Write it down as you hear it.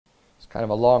kind of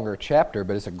a longer chapter,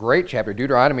 but it's a great chapter,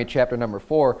 Deuteronomy chapter number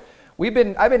 4. I've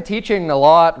been teaching a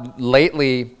lot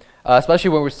lately, especially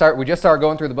when we just started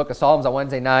going through the book of Psalms on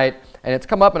Wednesday night, and it's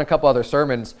come up in a couple other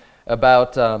sermons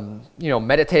about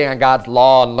meditating on God's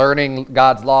law and learning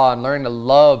God's law and learning to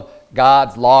love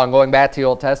God's law and going back to the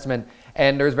Old Testament.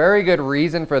 And there's very good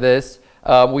reason for this.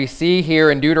 We see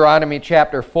here in Deuteronomy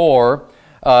chapter 4,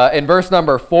 in verse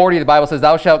number 40, the Bible says,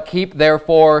 "Thou shalt keep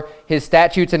therefore his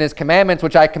statutes and his commandments,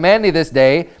 which I command thee this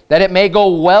day, that it may go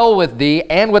well with thee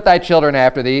and with thy children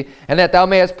after thee, and that thou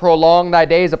mayest prolong thy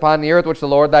days upon the earth, which the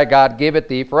Lord thy God giveth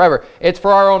thee forever." It's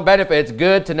for our own benefit. It's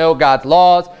good to know God's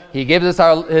laws. He gives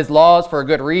us his laws for a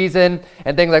good reason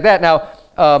and things like that.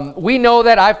 Now, we know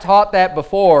that. I've taught that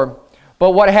before.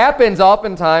 But what happens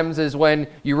oftentimes is when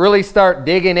you really start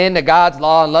digging into God's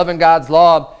law and loving God's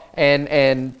law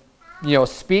and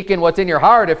speaking what's in your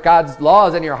heart, if God's law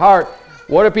is in your heart,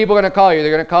 what are people going to call you?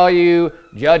 They're going to call you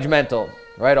judgmental,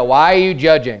 right? Or why are you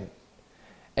judging?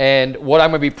 And what I'm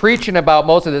going to be preaching about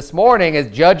most of this morning is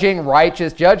judging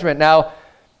righteous judgment. Now,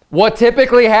 what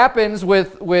typically happens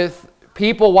with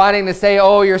people wanting to say,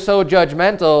 oh, you're so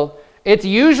judgmental, it's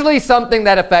usually something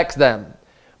that affects them.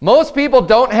 Most people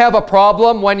don't have a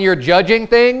problem when you're judging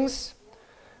things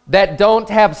that don't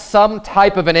have some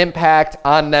type of an impact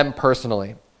on them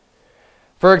personally.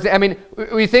 For example,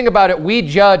 we think about it, we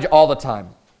judge all the time.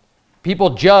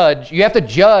 People judge. You have to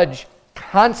judge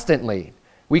constantly.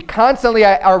 We constantly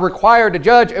are required to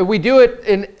judge. We do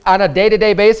it on a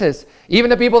day-to-day basis.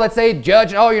 Even the people that say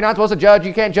judge, oh, you're not supposed to judge,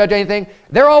 you can't judge anything,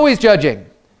 they're always judging.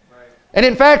 And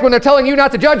in fact, when they're telling you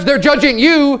not to judge, they're judging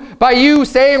you by you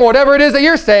saying whatever it is that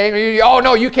you're saying. Oh,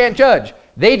 no, you can't judge.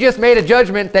 They just made a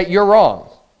judgment that you're wrong.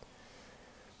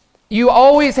 You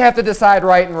always have to decide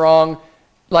right and wrong,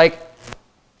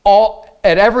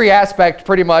 at every aspect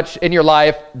pretty much in your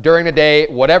life, during the day,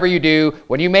 whatever you do.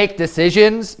 When you make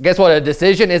decisions, guess what? A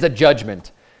decision is a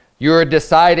judgment. You're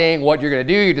deciding what you're going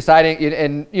to do. You're deciding,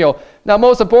 and now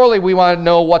most importantly, we want to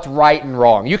know what's right and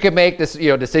wrong. You can make this,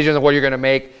 decisions on what you're going to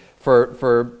make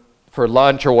for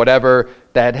lunch or whatever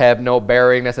that have no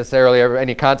bearing necessarily or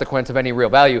any consequence of any real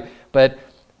value. But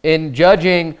in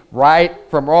judging right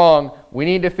from wrong, we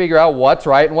need to figure out what's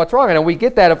right and what's wrong. And we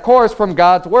get that, of course, from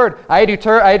God's Word. I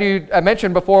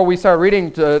mentioned before we start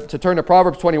reading to turn to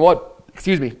Proverbs 21.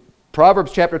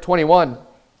 Proverbs chapter 21.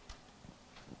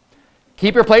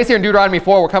 Keep your place here in Deuteronomy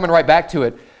 4. We're coming right back to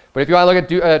it. But if you want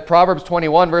to look at Proverbs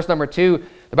 21, verse number 2,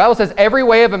 the Bible says, "Every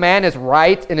way of a man is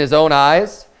right in his own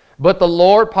eyes, but the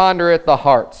Lord pondereth the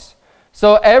hearts."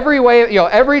 So every way,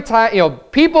 every time,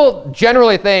 people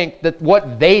generally think that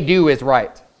what they do is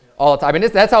right all the time.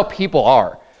 That's how people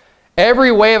are.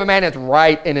 Every way of a man is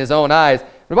right in his own eyes.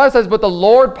 The Bible says, "But the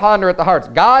Lord pondereth the hearts."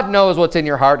 God knows what's in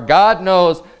your heart. God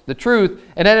knows the truth.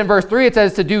 And then in verse 3 it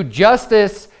says, "To do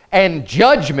justice and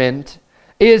judgment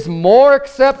is more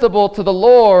acceptable to the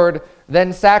Lord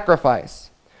than sacrifice."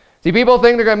 See, people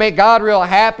think they're going to make God real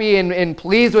happy and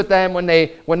pleased with them when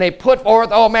they put forth,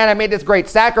 oh man, I made this great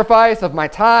sacrifice of my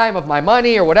time, of my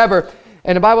money, or whatever.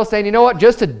 And the Bible's saying, you know what?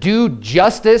 Just to do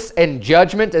justice and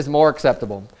judgment is more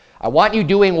acceptable. I want you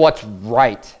doing what's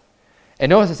right.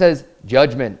 And notice it says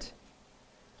judgment.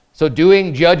 So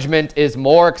doing judgment is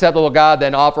more acceptable to God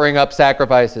than offering up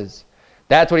sacrifices.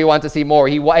 That's what he wants to see more.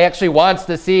 He actually wants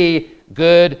to see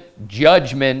good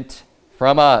judgment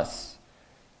from us.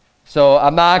 So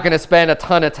I'm not going to spend a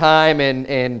ton of time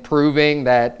in proving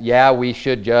that, yeah, we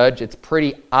should judge. It's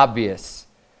pretty obvious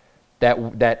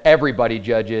that everybody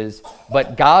judges,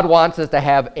 but God wants us to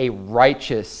have a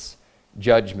righteous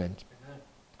judgment.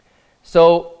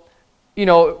 So,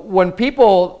 when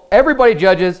everybody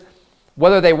judges,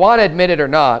 whether they want to admit it or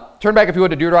not. Turn back, if you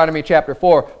would, to Deuteronomy chapter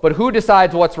 4. But who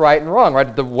decides what's right and wrong,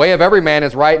 right? The way of every man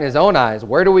is right in his own eyes.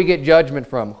 Where do we get judgment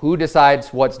from? Who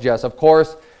decides what's just? Of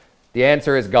course, the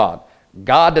answer is God.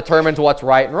 God determines what's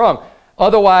right and wrong.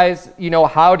 Otherwise,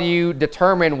 how do you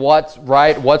determine what's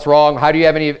right, what's wrong? How do you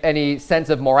have any sense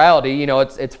of morality?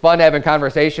 It's fun having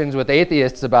conversations with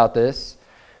atheists about this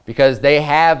because they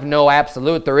have no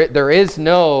absolute. There is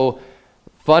no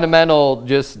fundamental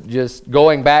just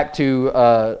going back to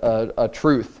a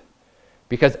truth,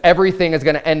 because everything is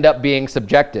going to end up being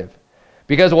subjective.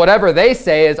 Because whatever they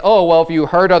say is, oh, well, if you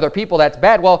hurt other people, that's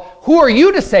bad. Well, who are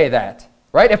you to say that?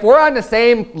 Right? If we're on the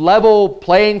same level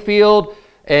playing field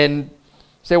and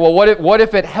say, well, what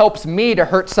if it helps me to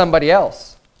hurt somebody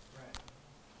else?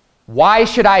 Why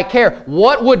should I care?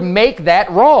 What would make that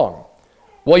wrong?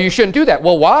 Well, you shouldn't do that.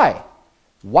 Well, why?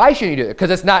 Why shouldn't you do it? Because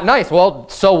it's not nice. Well,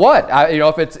 so what?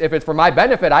 If it's for my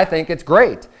benefit, I think it's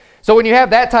great. So when you have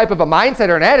that type of a mindset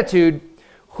or an attitude,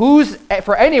 who's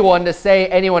for anyone to say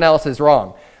anyone else is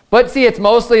wrong? But see, it's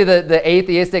mostly the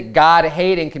atheistic,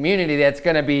 God-hating community that's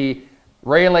going to be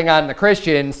railing on the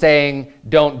Christian, saying,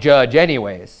 don't judge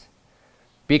anyways.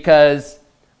 Because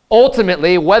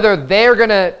ultimately, whether they're going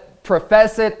to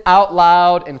profess it out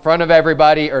loud in front of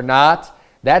everybody or not,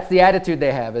 that's the attitude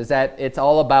they have, is that it's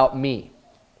all about me.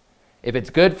 If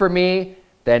it's good for me,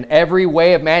 then every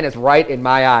way of man is right in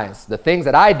my eyes. The things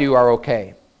that I do are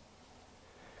okay.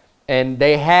 And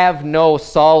they have no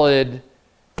solid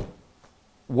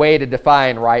way to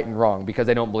define right and wrong because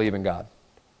they don't believe in God,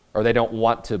 or they don't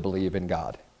want to believe in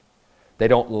God. They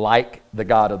don't like the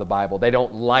God of the Bible. They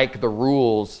don't like the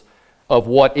rules of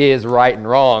what is right and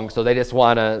wrong, so they just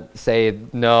want to say,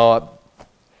 no,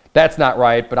 that's not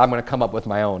right, but I'm going to come up with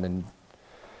my own. And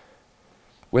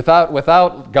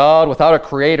without God, without a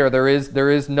creator, there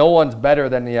is no one's better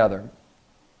than the other.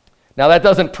 Now, that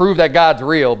doesn't prove that God's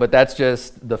real, but that's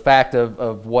just the fact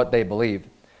of what they believe.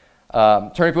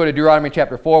 Turn if you to Deuteronomy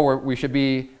chapter 4,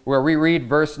 where we read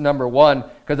verse number 1,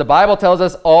 because the Bible tells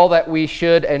us all that we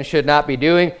should and should not be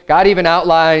doing. God even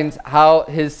outlines how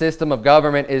his system of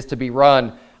government is to be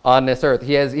run on this earth.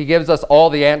 He gives us all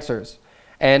the answers.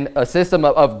 And a system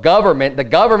of government, the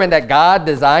government that God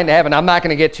designed to have, and I'm not going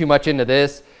to get too much into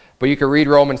this, but you can read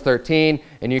Romans 13,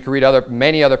 and you can read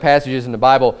many other passages in the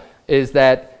Bible, is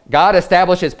that God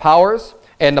establishes powers,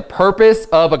 and the purpose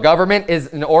of a government is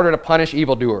in order to punish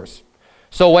evildoers.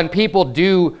 So when people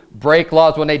do break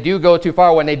laws, when they do go too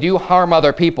far, when they do harm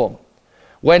other people,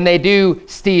 when they do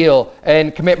steal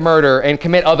and commit murder and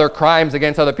commit other crimes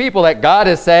against other people that God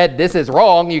has said, this is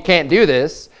wrong, you can't do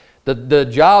this, the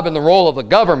job and the role of the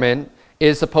government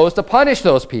is supposed to punish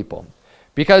those people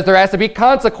because there has to be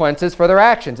consequences for their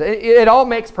actions. It all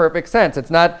makes perfect sense. It's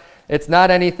not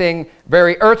anything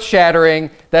very earth-shattering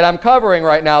that I'm covering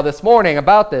right now this morning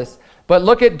about this. But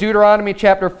look at Deuteronomy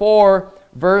chapter 4,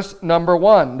 verse number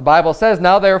 1. The Bible says,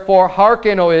 now therefore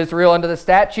hearken, O Israel, unto the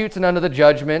statutes and unto the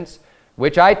judgments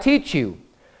which I teach you,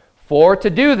 for to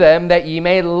do them that ye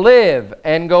may live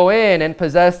and go in and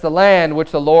possess the land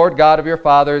which the Lord God of your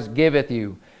fathers giveth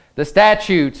you. The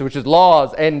statutes, which is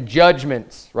laws, and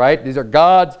judgments, right? These are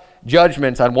God's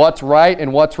judgments on what's right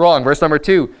and what's wrong. Verse number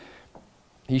 2.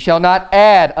 Ye shall not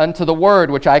add unto the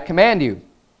word which I command you,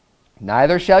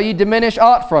 neither shall ye diminish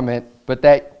aught from it, but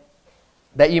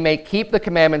that you may keep the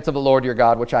commandments of the Lord your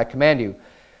God which I command you.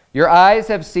 Your eyes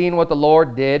have seen what the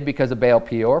Lord did because of Baal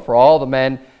Peor. For all the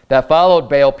men that followed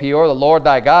Baal Peor, the Lord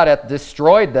thy God hath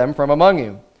destroyed them from among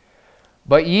you.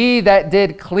 But ye that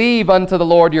did cleave unto the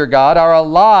Lord your God are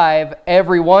alive,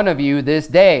 every one of you, this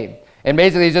day. And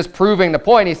basically he's just proving the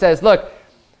point. He says, look,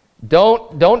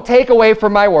 don't take away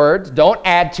from my words. Don't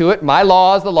add to it. My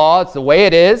law is the law. It's the way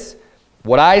it is.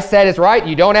 What I said is right.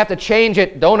 You don't have to change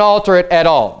it. Don't alter it at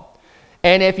all.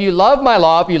 And if you love my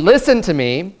law, if you listen to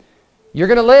me, you're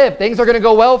going to live. Things are going to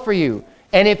go well for you.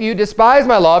 And if you despise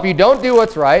my law, if you don't do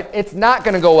what's right, it's not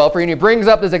going to go well for you. And he brings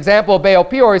up this example of Baal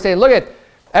Peor. He's saying, look at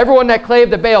everyone that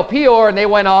claimed to Baal Peor and they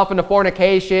went off into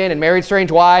fornication and married strange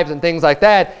wives and things like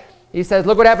that. He says,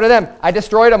 look what happened to them. I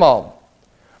destroyed them all.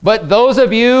 But those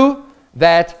of you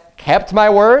that kept my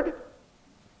word,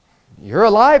 you're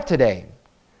alive today.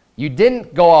 You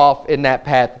didn't go off in that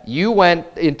path. You went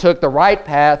and took the right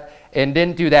path and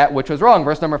didn't do that which was wrong.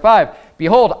 Verse number 5.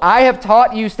 Behold, I have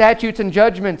taught you statutes and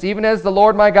judgments, even as the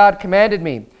Lord my God commanded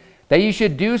me, that you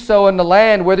should do so in the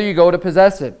land whither you go to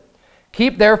possess it.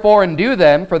 Keep therefore and do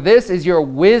them, for this is your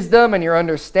wisdom and your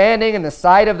understanding in the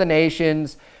sight of the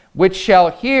nations, which shall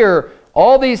hear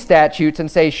all these statutes and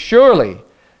say, surely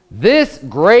this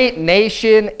great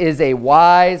nation is a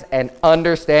wise and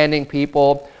understanding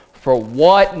people. For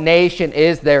what nation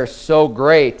is there so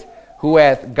great, who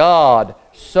hath God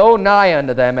so nigh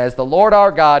unto them as the Lord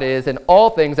our God is in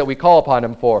all things that we call upon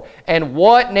him for? And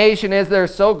what nation is there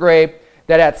so great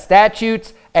that hath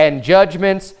statutes and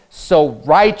judgments so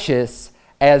righteous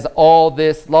as all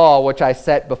this law which I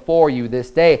set before you this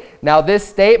day? Now this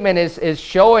statement is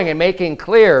showing and making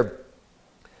clear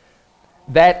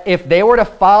that if they were to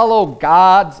follow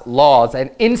God's laws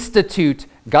and institute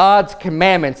God's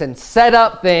commandments and set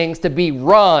up things to be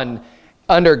run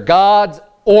under God's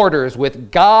orders,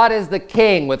 with God as the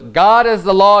king, with God as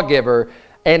the lawgiver,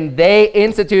 and they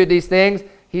instituted these things,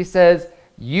 he says,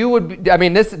 you would be,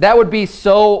 that would be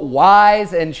so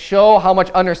wise and show how much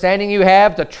understanding you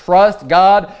have to trust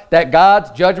God, that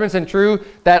God's judgments are true,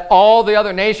 that all the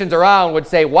other nations around would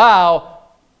say, wow,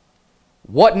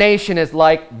 what nation is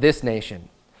like this nation?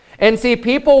 And see,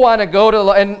 people want to go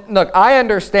to, and look, I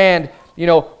understand,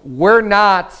 we're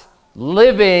not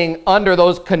living under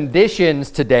those conditions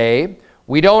today.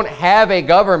 We don't have a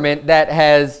government that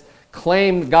has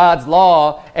claimed God's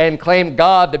law and claimed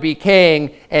God to be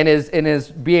king and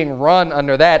is being run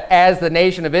under that as the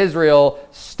nation of Israel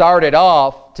started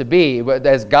off to be,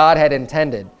 as God had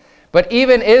intended. But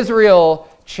even Israel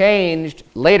changed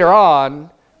later on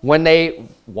when they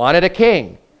wanted a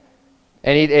king.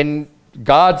 And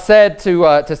God said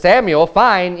to Samuel,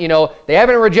 fine, they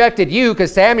haven't rejected you,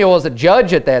 because Samuel was a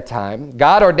judge at that time.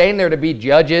 God ordained there to be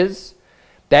judges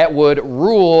that would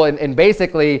rule and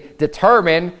basically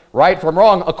determine right from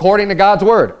wrong according to God's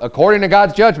word, according to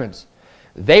God's judgments.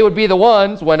 They would be the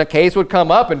ones, when a case would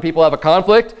come up and people have a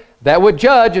conflict, that would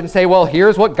judge and say, well,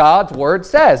 here's what God's word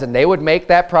says. And they would make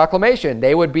that proclamation.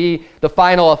 They would be the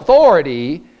final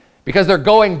authority because they're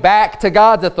going back to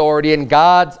God's authority and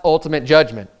God's ultimate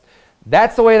judgment.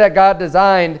 That's the way that God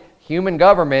designed human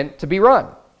government to be run,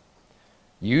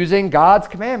 using God's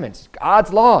commandments,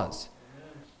 God's laws.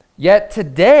 Yet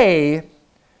today,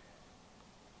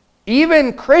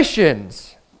 even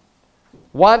Christians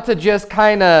want to just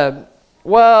kind of,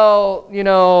 well,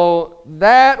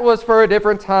 that was for a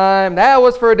different time. That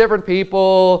was for different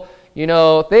people.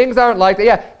 Things aren't like that.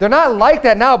 Yeah, they're not like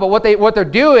that now, but what they're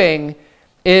doing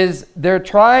is they're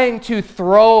trying to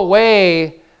throw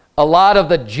away a lot of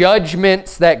the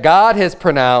judgments that God has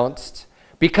pronounced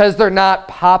because they're not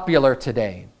popular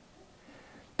today.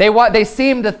 They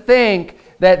seem to think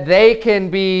that they can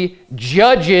be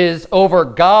judges over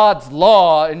God's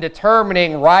law in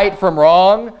determining right from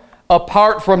wrong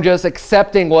apart from just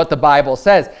accepting what the Bible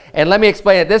says. And let me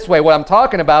explain it this way. What I'm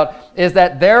talking about is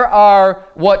that there are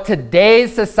what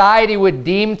today's society would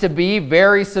deem to be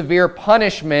very severe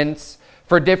punishments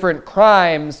for different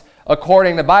crimes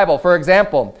according to the Bible. For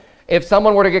example, if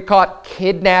someone were to get caught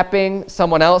kidnapping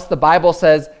someone else, the Bible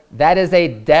says that is a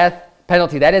death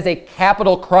penalty. That is a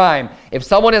capital crime. If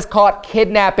someone is caught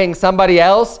kidnapping somebody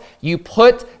else, you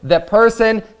put the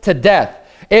person to death.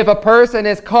 If a person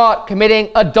is caught committing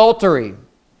adultery,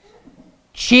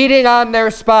 cheating on their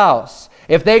spouse,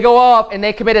 if they go off and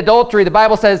they commit adultery, the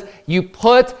Bible says you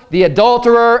put the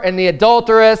adulterer and the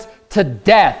adulteress to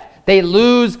death. They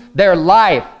lose their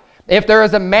life. If there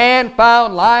is a man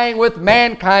found lying with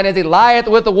mankind as he lieth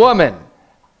with a woman,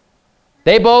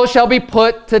 they both shall be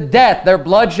put to death. Their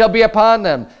blood shall be upon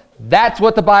them. That's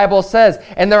what the Bible says.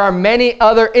 And there are many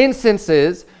other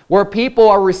instances where people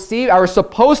are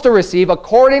supposed to receive,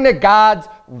 according to God's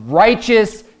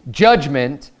righteous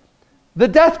judgment, the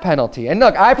death penalty. And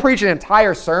look, I preached an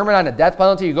entire sermon on the death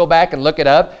penalty. You go back and look it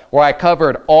up, where I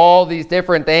covered all these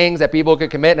different things that people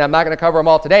could commit, and I'm not going to cover them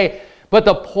all today. But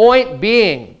the point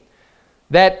being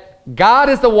that God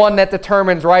is the one that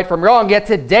determines right from wrong. Yet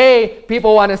today,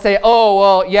 people want to say, oh,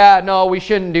 well, yeah, no, we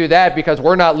shouldn't do that because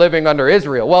we're not living under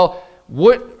Israel. Well,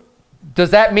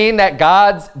 does that mean that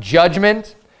God's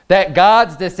judgment, that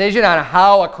God's decision on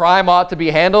how a crime ought to be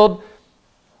handled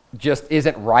just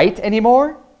isn't right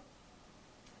anymore?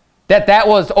 That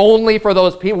was only for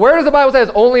those people? Where does the Bible say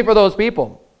it's only for those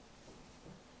people?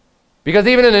 Because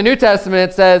even in the New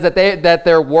Testament, it says that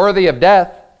they're worthy of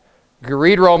death. You can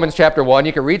read Romans chapter 1.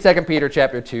 You can read 2 Peter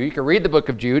chapter 2. You can read the book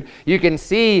of Jude. You can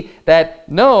see that,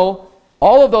 no,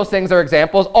 all of those things are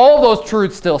examples. All of those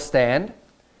truths still stand.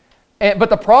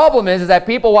 But the problem is that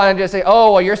people want to just say,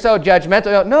 oh, well, you're so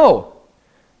judgmental. No,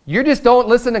 you just don't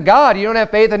listen to God. You don't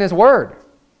have faith in his word.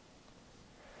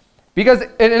 Because,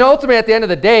 and ultimately, at the end of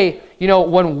the day,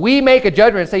 when we make a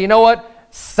judgment and say, you know what,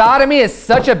 sodomy is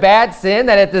such a bad sin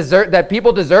that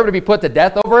people deserve to be put to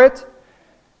death over it.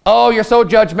 Oh, you're so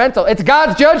judgmental. It's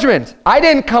God's judgment. I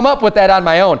didn't come up with that on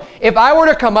my own. If I were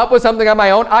to come up with something on my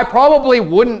own, I probably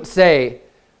wouldn't say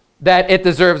that it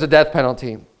deserves a death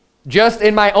penalty. Just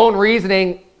in my own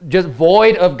reasoning, just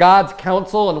void of God's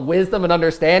counsel and wisdom and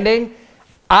understanding,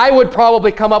 I would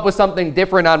probably come up with something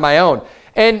different on my own.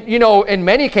 And, in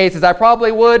many cases, I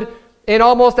probably would in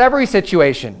almost every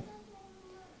situation.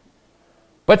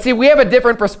 But see, we have a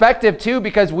different perspective too,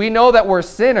 because we know that we're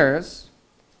sinners.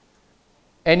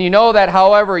 And that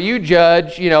however you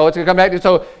judge, it's going to come back to,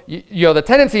 so, the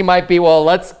tendency might be, well,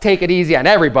 let's take it easy on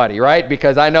everybody, right?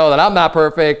 Because I know that I'm not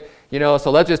perfect,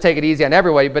 so let's just take it easy on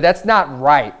everybody. But that's not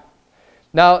right.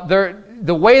 Now,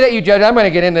 the way that you judge, I'm going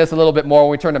to get into this a little bit more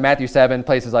when we turn to Matthew 7,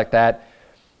 places like that.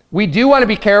 We do want to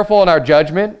be careful in our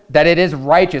judgment that it is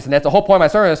righteous. And that's the whole point of my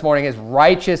sermon this morning, is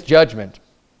righteous judgment.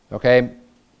 Okay?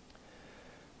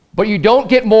 But you don't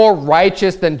get more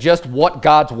righteous than just what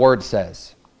God's word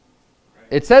says.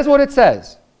 It says what it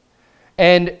says.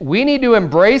 And we need to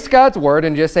embrace God's word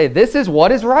and just say, this is what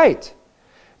is right.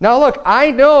 Now look,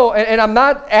 I know, and I'm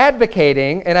not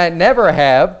advocating, and I never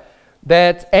have,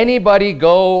 that anybody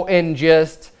go and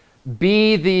just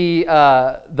be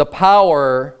the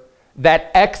power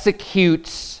that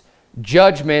executes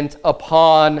judgment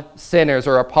upon sinners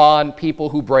or upon people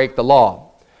who break the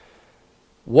law.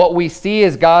 What we see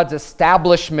is God's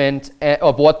establishment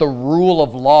of what the rule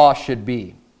of law should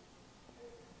be.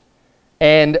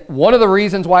 And one of the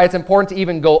reasons why it's important to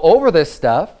even go over this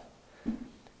stuff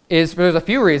is, there's a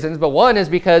few reasons, but one is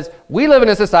because we live in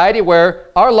a society where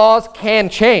our laws can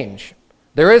change.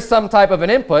 There is some type of an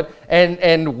input,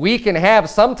 and we can have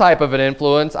some type of an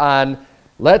influence on,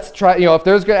 let's try, if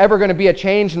there's ever going to be a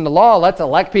change in the law, let's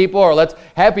elect people, or let's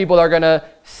have people that are going to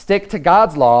stick to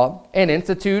God's law and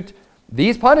institute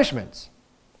these punishments.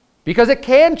 Because it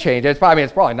can change. It's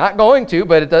probably not going to,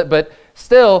 but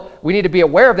still, we need to be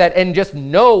aware of that and just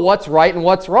know what's right and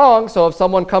what's wrong. So if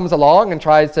someone comes along and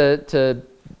tries to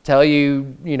tell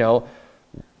you,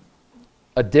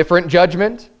 a different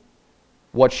judgment,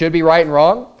 what should be right and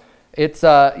wrong, it's,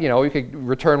 we could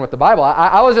return with the Bible.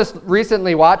 I was just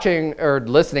recently watching or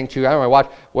listening to,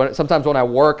 sometimes when I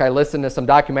work, I listen to some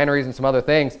documentaries and some other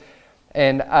things,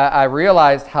 and I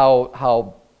realized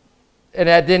how and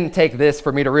it didn't take this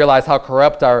for me to realize how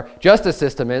corrupt our justice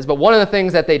system is, but one of the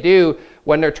things that they do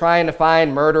when they're trying to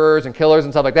find murderers and killers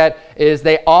and stuff like that is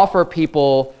they offer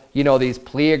people, these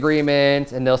plea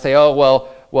agreements, and they'll say, oh,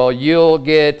 well, you'll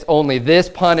get only this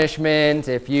punishment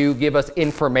if you give us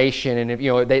information, and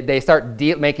if, they start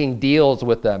making deals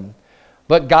with them.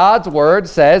 But God's word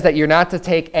says that you're not to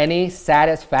take any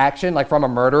satisfaction, like from a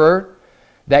murderer,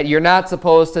 that you're not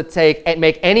supposed to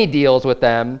make any deals with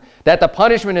them, that the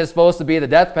punishment is supposed to be the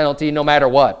death penalty no matter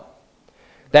what.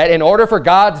 That in order for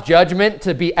God's judgment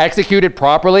to be executed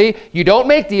properly, you don't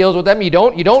make deals with them, you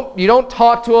don't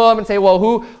talk to them and say, well,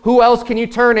 who else can you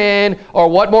turn in, or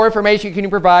what more information can you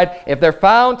provide? If they're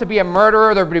found to be a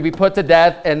murderer, they're to be put to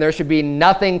death, and there should be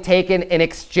nothing taken in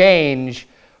exchange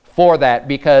for that,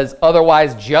 because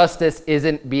otherwise justice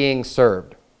isn't being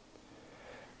served.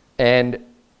 And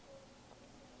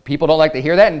people don't like to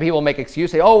hear that, and people make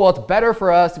excuses, say, oh, well, it's better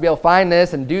for us to be able to find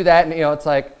this and do that. And, it's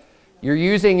like you're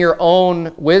using your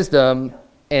own wisdom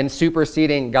and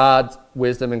superseding God's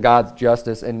wisdom and God's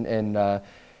justice and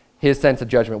his sense of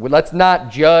judgment. Let's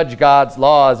not judge God's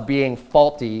law as being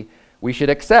faulty. We should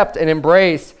accept and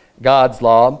embrace God's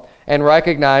law and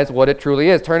recognize what it truly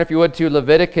is. Turn, if you would, to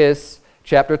Leviticus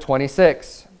chapter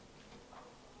 26.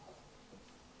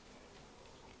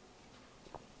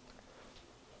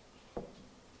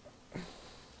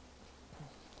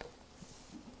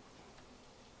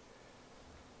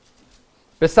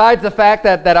 Besides the fact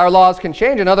that our laws can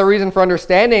change, another reason for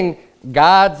understanding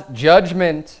God's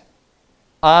judgment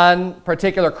on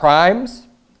particular crimes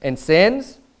and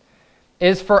sins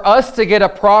is for us to get a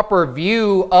proper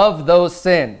view of those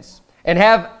sins and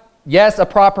have, yes, a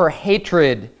proper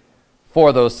hatred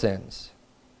for those sins.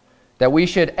 That we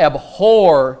should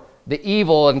abhor the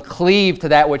evil and cleave to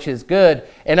that which is good,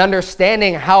 and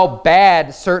understanding how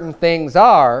bad certain things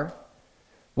are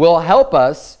will help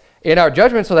us in our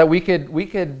judgment, so that we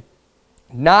could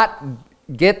not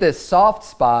get this soft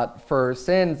spot for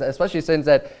sins, especially sins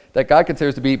that God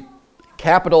considers to be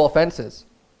capital offenses.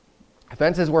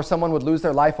 Offenses where someone would lose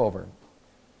their life over.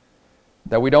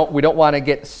 That we don't want to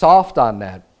get soft on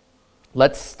that.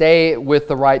 Let's stay with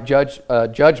the right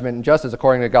judgment and justice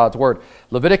according to God's word.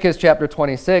 Leviticus chapter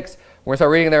 26, we're going to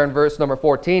start reading there in verse number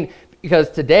 14, because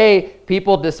today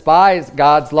people despise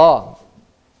God's law.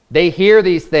 They hear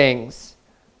these things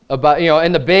about,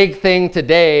 and the big thing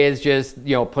today is just,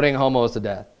 putting homos to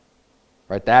death,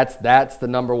 right? That's the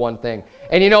number one thing.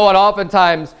 And you know what?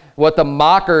 Oftentimes, what the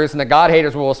mockers and the God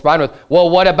haters will respond with, well,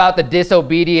 what about the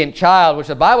disobedient child? Which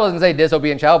the Bible doesn't say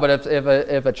disobedient child, but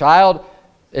if a child,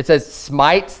 it says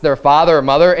smites their father or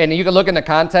mother, and you can look in the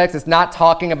context, it's not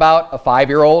talking about a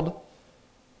 5-year-old,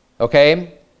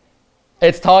 okay?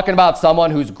 It's talking about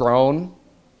someone who's grown.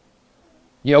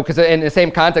 Because in the same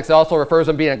context, it also refers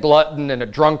to them being a glutton and a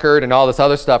drunkard and all this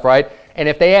other stuff, right? And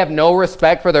if they have no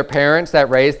respect for their parents that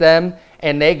raised them,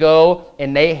 and they go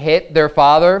and they hit their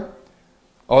father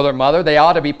or their mother, they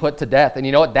ought to be put to death. And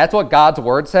you know what? That's what God's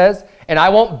word says. And I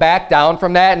won't back down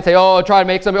from that and say, oh, try to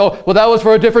make something, oh, well, that was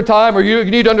for a different time, or you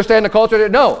need to understand the culture.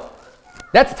 No,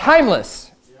 that's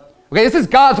timeless. Okay, this is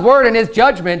God's word and his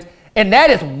judgment, and that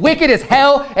is wicked as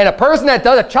hell, and a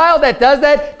child that does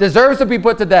that deserves to be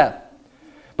put to death.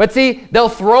 But see, they'll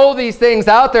throw these things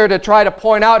out there to try to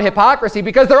point out hypocrisy,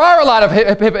 because there are a lot of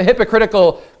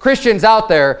hypocritical Christians out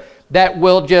there that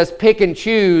will just pick and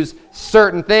choose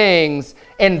certain things,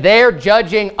 and they're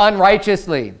judging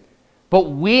unrighteously. But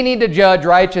we need to judge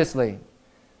righteously.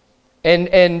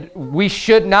 And we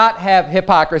should not have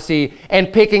hypocrisy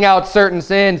and picking out certain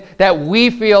sins that we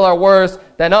feel are worse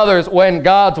than others, when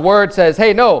God's word says,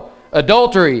 hey, no,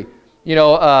 adultery,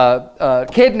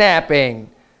 kidnapping,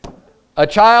 a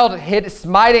child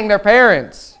smiting their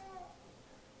parents.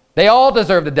 They all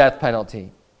deserve the death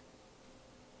penalty.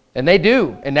 And they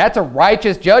do. And that's a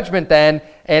righteous judgment then,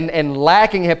 and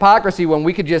lacking hypocrisy when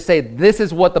we could just say, this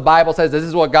is what the Bible says, this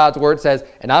is what God's word says,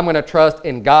 and I'm going to trust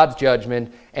in God's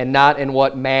judgment and not in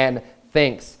what man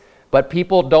thinks. But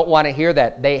people don't want to hear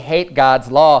that. They hate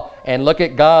God's law. And look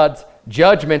at God's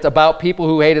judgment about people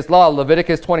who hate his law.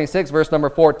 Leviticus 26, verse number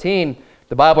 14,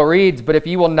 the Bible reads, "But if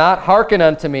ye will not hearken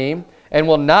unto me, and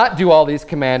will not do all these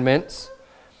commandments,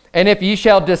 and if ye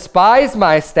shall despise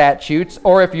my statutes,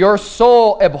 or if your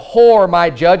soul abhor my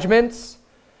judgments,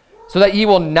 so that ye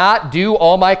will not do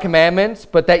all my commandments,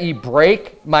 but that ye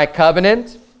break my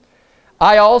covenant,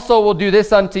 I also will do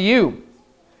this unto you.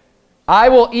 I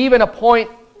will even appoint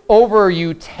over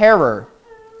you terror,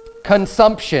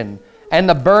 consumption, and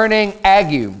the burning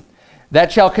ague,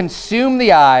 that shall consume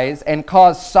the eyes and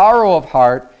cause sorrow of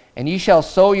heart, and ye shall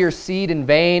sow your seed in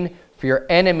vain, for your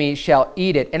enemies shall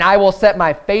eat it. And I will set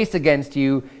my face against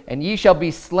you, and ye shall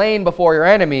be slain before your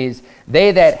enemies.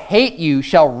 They that hate you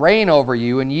shall reign over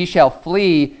you, and ye shall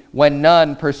flee when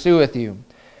none pursueth you.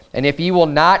 And if ye will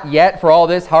not yet for all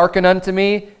this hearken unto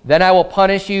me, then I will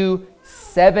punish you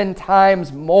 7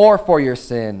 times more for your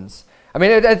sins." I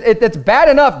mean, it's bad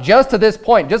enough just to this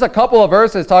point. Just a couple of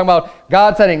verses talking about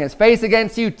God setting his face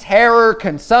against you, terror,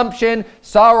 consumption,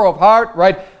 sorrow of heart,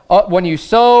 right? When you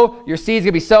sow, your seed's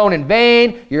going to be sown in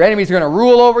vain. Your enemies are going to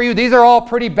rule over you. These are all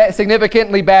pretty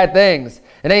significantly bad things.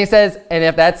 And then he says, and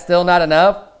if that's still not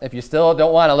enough, if you still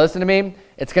don't want to listen to me,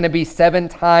 it's going to be 7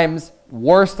 times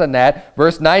worse than that.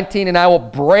 Verse 19, "And I will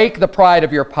break the pride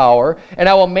of your power, and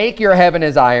I will make your heaven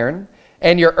as iron,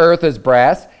 and your earth as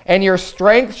brass, and your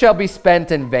strength shall be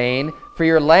spent in vain, for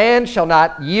your land shall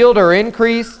not yield or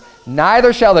increase,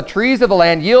 neither shall the trees of the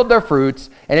land yield their fruits.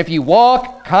 And if you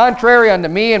walk contrary unto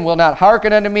me and will not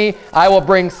hearken unto me, I will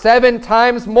bring 7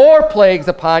 times more plagues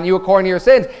upon you according to your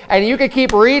sins." And you could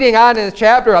keep reading on in this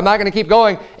chapter. I'm not going to keep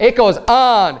going. It goes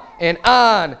on and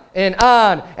on and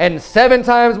on, and 7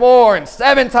 times more and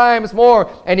 7 times more.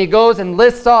 And he goes and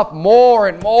lists off more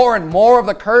and more and more of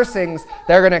the cursings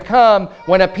that are going to come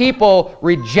when a people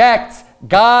rejects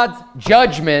God's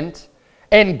judgment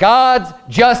and God's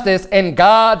justice and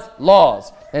God's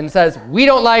laws, and says, we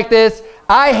don't like this.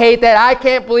 I hate that. I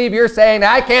can't believe you're saying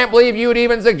that. I can't believe you would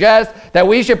even suggest that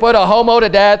we should put a homo to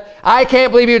death. I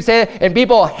can't believe you'd say that. And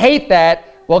people hate that.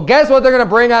 Well, guess what they're going to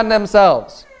bring on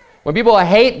themselves? When people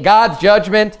hate God's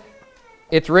judgment,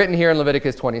 it's written here in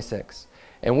Leviticus 26.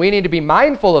 And we need to be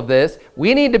mindful of this.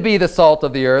 We need to be the salt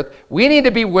of the earth. We need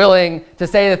to be willing to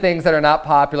say the things that are not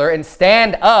popular and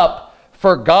stand up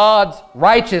for God's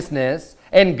righteousness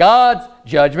and God's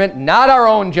judgment, not our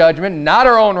own judgment, not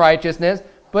our own righteousness,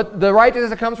 but the righteousness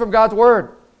that comes from God's word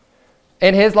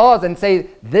and his laws, and say,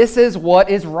 this is what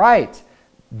is right.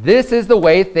 This is the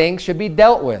way things should be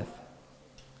dealt with.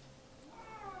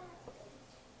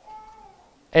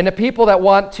 And the people that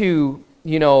want to,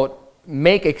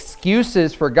 make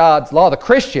excuses for God's law, the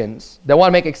Christians that want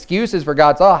to make excuses for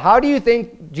God's law, how do you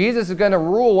think Jesus is going to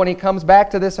rule when he comes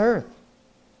back to this earth?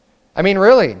 I mean,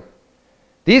 really?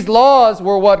 These laws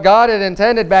were what God had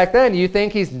intended back then. You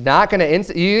think he's not going to, you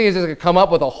think he's just going to come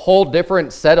up with a whole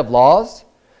different set of laws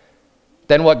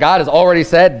than what God has already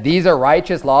said? These are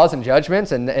righteous laws and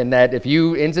judgments, and that if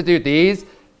you institute these,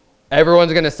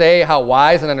 everyone's going to say how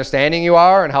wise and understanding you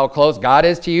are and how close God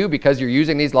is to you because you're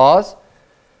using these laws.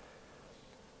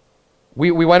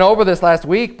 We went over this last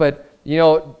week, but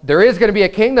there is going to be a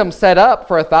kingdom set up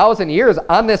for 1,000 years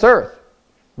on this earth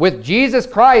with Jesus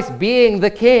Christ being the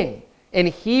king. And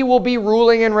he will be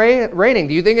ruling and reigning.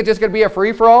 Do you think it's just going to be a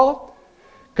free-for-all?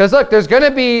 Because look, there's going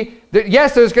to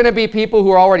be people who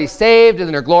are already saved in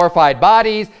their glorified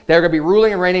bodies. They're going to be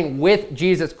ruling and reigning with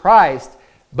Jesus Christ.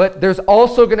 But there's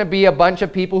also going to be a bunch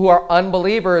of people who are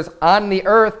unbelievers on the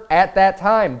earth at that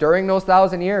time, during those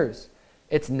 1,000 years.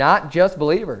 It's not just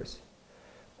believers.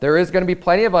 There is going to be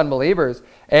plenty of unbelievers.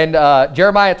 And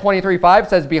Jeremiah 23:5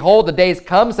 says, "Behold, the days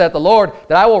come, saith the Lord,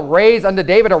 that I will raise unto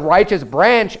David a righteous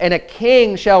branch, and a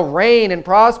king shall reign and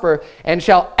prosper, and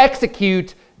shall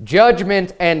execute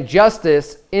judgment and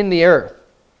justice in the earth."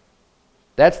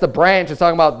 That's the branch. It's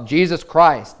talking about Jesus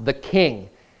Christ, the king.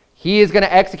 He is going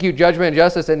to execute judgment and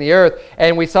justice in the earth.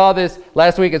 And we saw this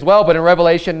last week as well, but in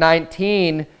Revelation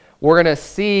 19, we're going to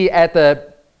see at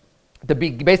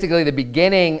basically the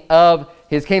beginning of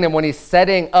his kingdom, when he's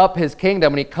setting up his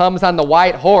kingdom, when he comes on the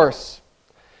white horse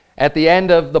at the end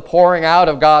of the pouring out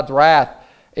of God's wrath,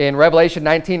 In Revelation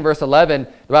 19, verse 11,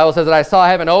 the Bible says that I saw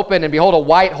heaven open, and behold, a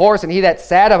white horse, and he that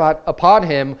sat upon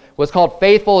him was called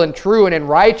Faithful and True, and in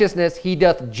righteousness he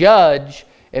doth judge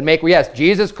and make, yes,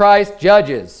 Jesus Christ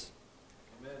judges.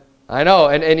 Amen. I know,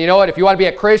 and you know what? If you want to be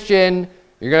a Christian,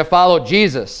 you're going to follow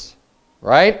Jesus,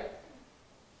 right?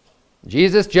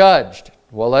 Jesus judged.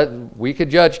 Well, we could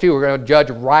judge too. We're going to judge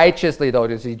righteously, though.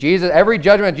 To see Jesus, every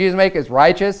judgment Jesus makes is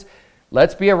righteous.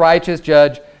 Let's be a righteous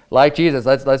judge like Jesus.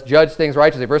 Let's judge things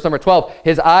righteously. Verse number 12.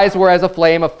 His eyes were as a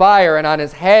flame of fire, and on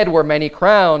his head were many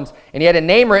crowns. And he had a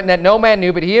name written that no man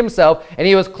knew but he himself. And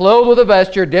he was clothed with a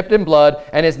vesture dipped in blood.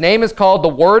 And his name is called the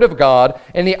Word of God.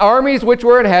 And the armies which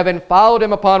were in heaven followed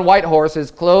him upon white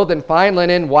horses, clothed in fine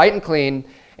linen, white and clean.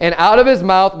 And out of his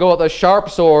mouth goeth a sharp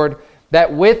sword,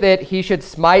 that with it he should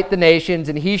smite the nations,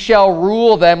 and he shall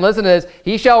rule them. Listen to this.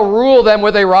 He shall rule them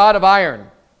with a rod of iron.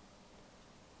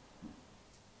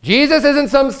 Jesus isn't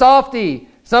some softy,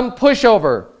 some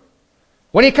pushover.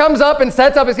 When he comes up and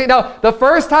sets up his kingdom. Now, the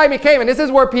first time he came, and this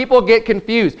is where people get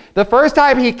confused. The first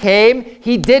time he came,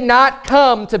 he did not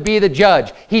come to be the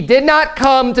judge. He did not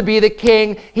come to be the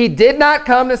king. He did not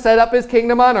come to set up his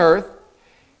kingdom on earth.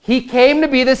 He came to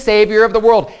be the Savior of the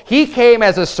world. He came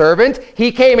as a servant.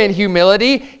 He came in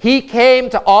humility. He came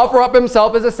to offer up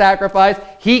himself as a sacrifice.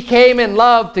 He came in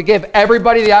love to give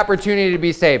everybody the opportunity to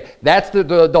be saved. That's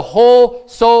the whole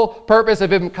sole purpose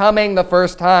of him coming the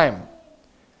first time.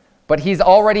 But he's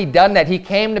already done that. He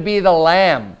came to be the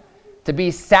Lamb, to be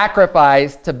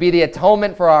sacrificed, to be the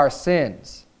atonement for our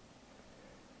sins.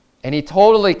 And he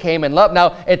totally came in love.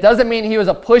 Now, it doesn't mean he was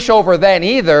a pushover then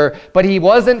either, but he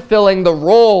wasn't filling the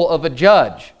role of a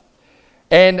judge.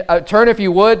 And turn, if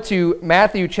you would, to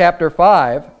Matthew chapter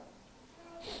 5.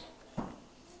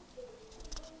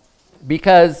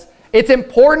 Because it's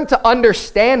important to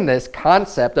understand this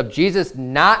concept of Jesus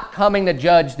not coming to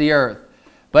judge the earth,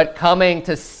 but coming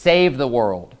to save the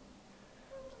world.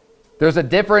 There's a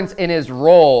difference in his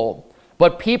role,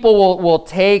 but people will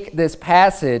take this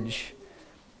passage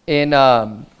in,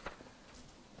 well,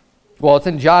 it's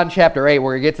in John chapter 8.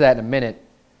 We're going to get to that in a minute.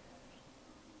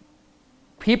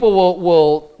 People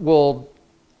will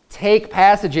take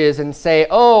passages and say,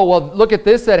 oh, well, look at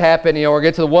this that happened. You know, we'll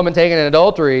get to the woman taken in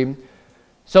adultery.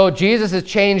 So Jesus is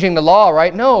changing the law,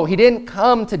 right? No, he didn't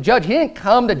come to judge. He didn't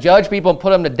come to judge people and put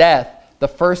them to death the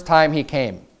first time he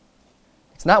came.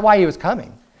 It's not why he was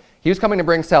coming. He was coming to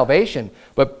bring salvation.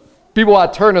 But people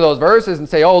want to turn to those verses and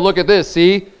say, oh, look at this,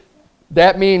 see?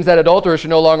 That means that adulterers should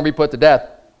no longer be put to death.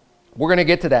 We're going to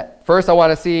get to that. First, I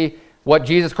want to see what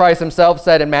Jesus Christ himself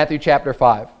said in Matthew chapter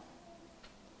 5.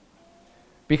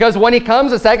 Because when he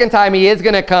comes a second time, he is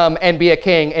going to come and be a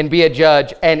king and be a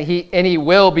judge, and he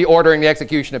will be ordering the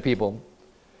execution of people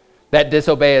that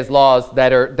disobey his laws,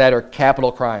 that are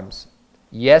capital crimes.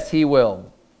 Yes, he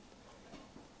will.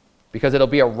 Because it'll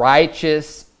be a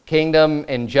righteous kingdom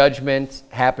and judgment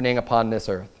happening upon this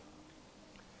earth.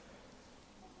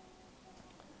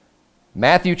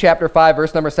 Matthew chapter 5,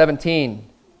 verse number 17.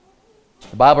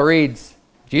 The Bible reads,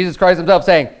 Jesus Christ himself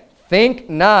saying, think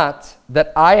not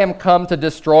that I am come to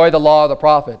destroy the law of the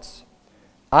prophets.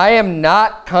 I am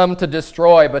not come to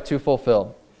destroy, but to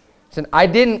fulfill. Listen, I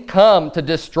didn't come to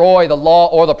destroy the law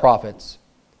or the prophets.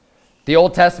 The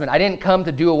Old Testament, I didn't come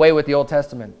to do away with the Old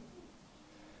Testament.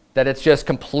 That it's just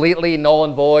completely null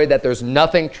and void, that there's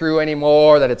nothing true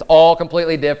anymore, that it's all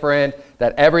completely different,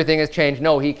 that everything has changed.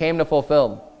 No, he came to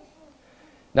fulfill.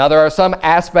 Now, there are some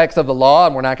aspects of the law,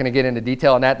 and we're not going to get into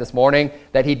detail on that this morning,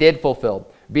 that he did fulfill.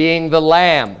 Being the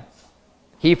lamb.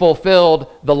 He fulfilled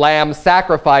the lamb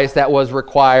sacrifice that was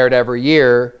required every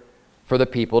year for the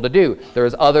people to do.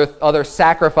 There's other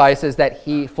sacrifices that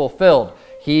he fulfilled.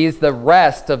 He's the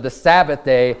rest of the Sabbath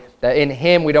day, that in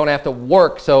him we don't have to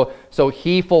work. So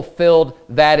he fulfilled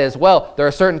that as well. There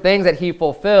are certain things that he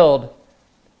fulfilled,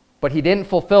 but he didn't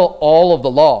fulfill all of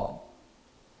the law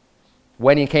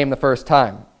when he came the first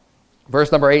time.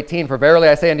 Verse number 18, for verily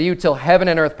I say unto you, till heaven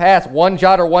and earth pass, one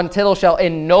jot or one tittle shall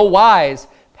in no wise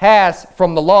pass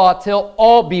from the law till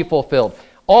all be fulfilled.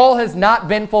 All has not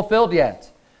been fulfilled yet.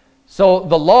 So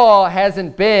the law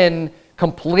hasn't been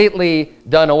completely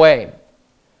done away.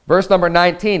 Verse number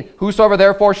 19, whosoever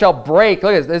therefore shall break,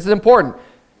 look at this is important.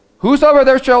 Whosoever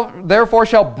therefore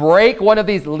shall break one of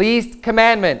these least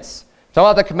commandments.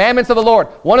 Talking about the commandments of the Lord.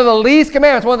 One of the least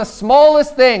commandments, one of the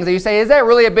smallest things that you say, is that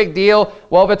really a big deal?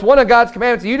 Well, if it's one of God's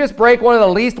commandments, you just break one of the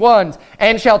least ones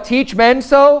and shall teach men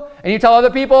so, and you tell other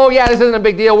people, oh yeah, this isn't a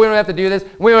big deal. We don't have to do this.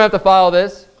 We don't have to follow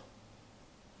this.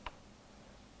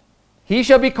 He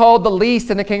shall be called the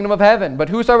least in the kingdom of heaven. But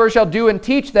whosoever shall do and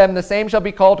teach them, the same shall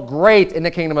be called great in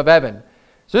the kingdom of heaven.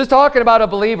 So this is talking about a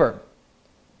believer.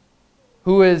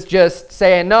 who is just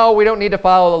saying, no, we don't need to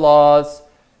follow the laws,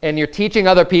 and you're teaching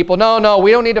other people, no,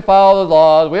 we don't need to follow the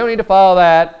laws, we don't need to follow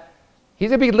that, he's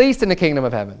going to be least in the kingdom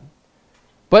of heaven.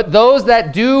 But those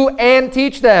that do and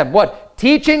teach them, what?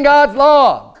 Teaching God's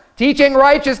law, teaching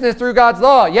righteousness through God's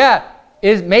law,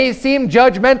 may seem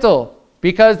judgmental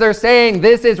because they're saying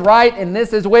this is right and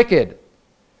this is wicked.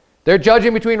 They're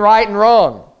judging between right and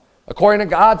wrong. According to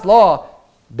God's law,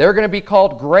 they're going to be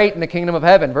called great in the kingdom of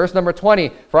heaven. Verse number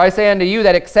 20, for I say unto you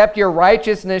that except your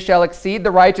righteousness shall exceed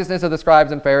the righteousness of the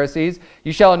scribes and Pharisees,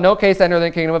 you shall in no case enter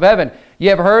the kingdom of heaven. Ye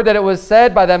have heard that it was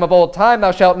said by them of old time,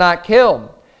 thou shalt not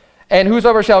kill. And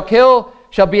whosoever shall kill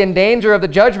shall be in danger of the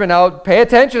judgment. Now pay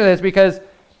attention to this, because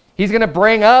he's going to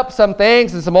bring up some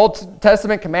things and some Old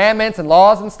Testament commandments and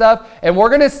laws and stuff. And we're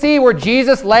going to see where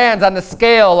Jesus lands on the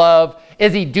scale of,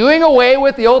 is he doing away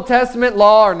with the Old Testament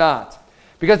law or not?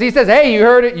 Because he says, hey,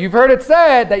 you've heard it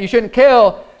said that you shouldn't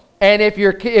kill, and if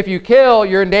you kill,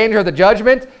 you're in danger of the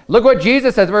judgment. Look what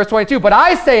Jesus says, verse 22. But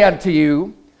I say unto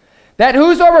you that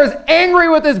whosoever is angry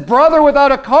with his brother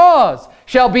without a cause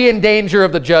shall be in danger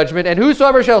of the judgment. And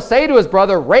whosoever shall say to his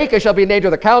brother, Rake, shall be in danger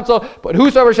of the council. But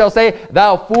whosoever shall say,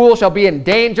 thou fool, shall be in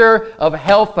danger of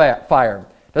hellfire.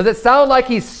 Does it sound like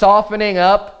he's softening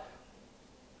up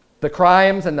the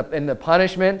crimes and the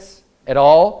punishments at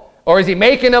all? Or is he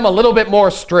making them a little bit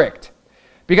more strict?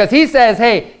 Because he says,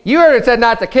 hey, you heard it said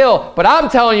not to kill, but I'm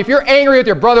telling you, if you're angry with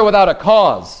your brother without a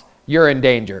cause, you're in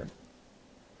danger.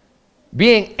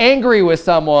 Being angry with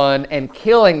someone and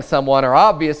killing someone are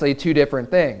obviously two different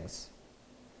things.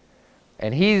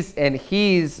 And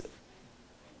he's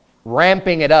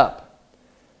ramping it up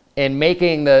and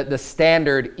making the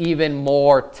standard even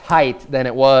more tight than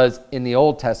it was in the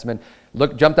Old Testament.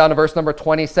 Jump down to verse number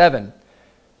 27.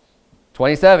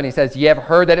 27, he says, ye have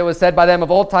heard that it was said by them of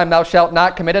old time, thou shalt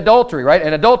not commit adultery, right?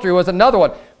 And adultery was another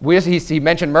one. He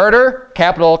mentioned murder,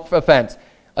 capital offense.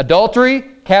 Adultery,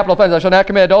 capital offense, thou shalt not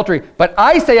commit adultery. But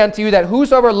I say unto you that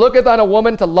whosoever looketh on a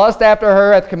woman to lust after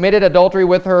her hath committed adultery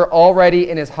with her already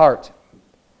in his heart.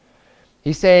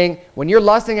 He's saying, when you're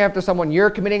lusting after someone, you're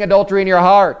committing adultery in your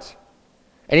heart.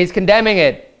 And he's condemning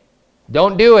it.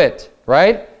 Don't do it,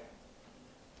 right?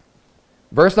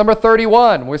 Verse number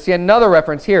 31, we see another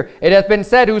reference here. It hath been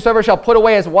said, whosoever shall put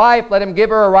away his wife, let him give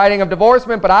her a writing of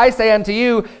divorcement. But I say unto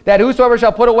you, that whosoever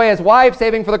shall put away his wife,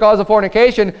 saving for the cause of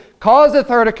fornication, causeth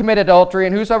her to commit adultery,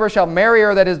 and whosoever shall marry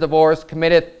her that is divorced,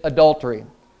 committeth adultery.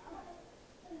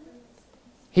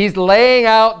 He's laying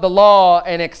out the law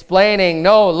and explaining,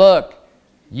 no, look,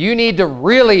 you need to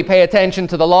really pay attention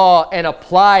to the law and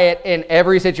apply it in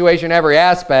every situation, every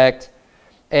aspect.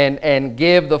 And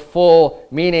give the full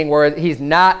meaning, where he's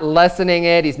not lessening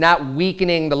it, he's not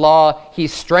weakening the law,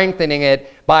 he's strengthening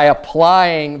it by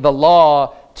applying the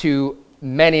law to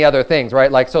many other things,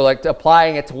 right? Like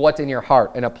applying it to what's in your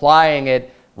heart and applying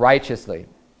it righteously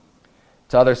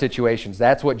to other situations.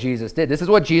 That's what Jesus did. This is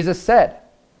what Jesus said.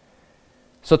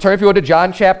 So turn, if you would, to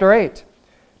John chapter 8.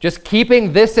 Just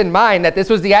keeping this in mind, that this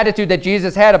was the attitude that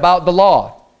Jesus had about the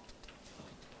law.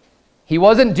 He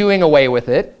wasn't doing away with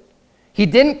it. He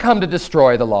didn't come to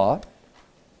destroy the law.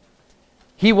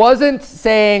 He wasn't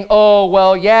saying, oh,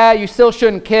 well, yeah, you still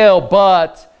shouldn't kill,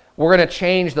 but we're going to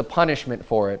change the punishment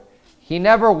for it. He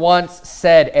never once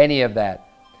said any of that.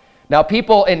 Now,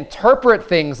 people interpret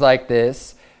things like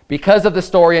this because of the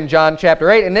story in John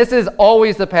chapter 8, and this is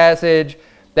always the passage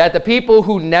that the people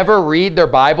who never read their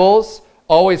Bibles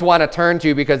always want to turn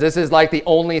to, because this is like the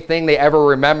only thing they ever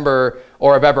remember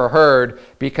or have ever heard,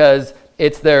 because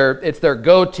it's their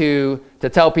go-to to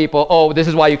tell people, oh, this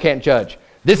is why you can't judge.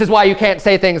 This is why you can't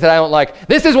say things that I don't like.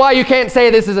 This is why you can't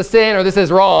say this is a sin or this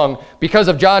is wrong, because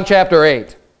of John chapter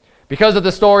 8. Because of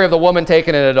the story of the woman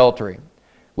taken in adultery,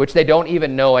 which they don't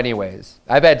even know anyways.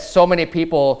 I've had so many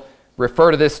people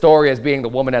refer to this story as being the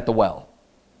woman at the well,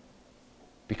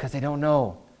 because they don't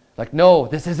know. Like, no,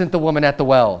 this isn't the woman at the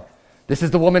well. This is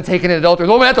the woman taken in adultery.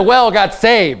 The woman at the well got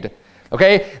saved.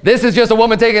 Okay, this is just a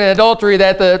woman taken in adultery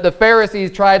that the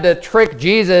Pharisees tried to trick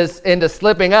Jesus into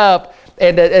slipping up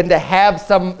and to have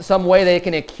some way they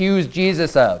can accuse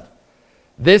Jesus of.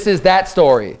 This is that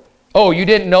story. Oh, you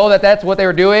didn't know that that's what they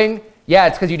were doing? Yeah,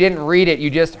 it's because you didn't read it. You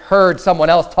just heard someone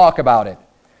else talk about it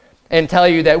and tell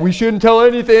you that we shouldn't tell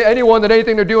anyone that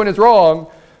anything they're doing is wrong,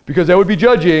 because that would be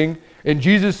judging. And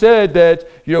Jesus said that,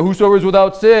 whosoever is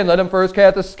without sin, let him first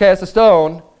cast a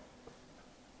stone.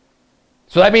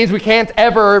 So that means we can't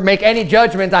ever make any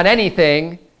judgments on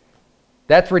anything.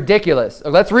 That's ridiculous.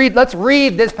 Let's read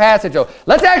this passage.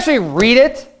 Let's actually read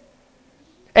it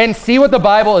and see what the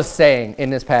Bible is saying in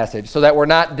this passage, so that we're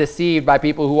not deceived by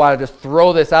people who want to just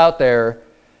throw this out there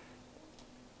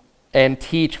and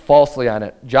teach falsely on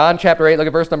it. John chapter 8, look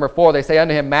at verse number 4. They say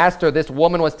unto him, Master, this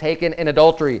woman was taken in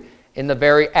adultery in the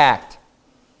very act.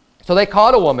 So they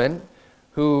caught a woman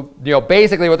who,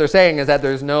 basically what they're saying is that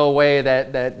there's no way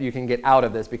that you can get out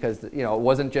of this because, it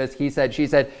wasn't just he said, she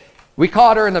said. We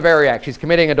caught her in the very act. She's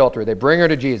committing adultery. They bring her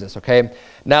to Jesus, okay?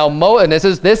 Now, and this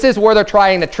is where they're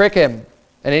trying to trick him.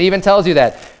 And it even tells you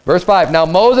that. Verse 5, Now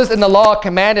Moses in the law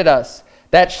commanded us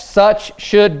that such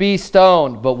should be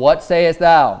stoned. But what sayest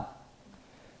thou?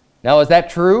 Now, is that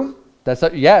true?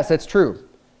 Yes, it's true.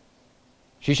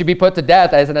 She should be put to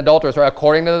death as an adulteress, or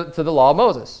according to the law of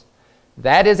Moses.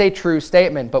 That is a true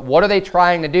statement. But what are they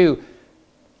trying to do?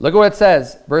 Look at what it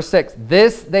says, verse 6.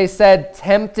 This they said,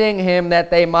 tempting him that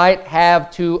they might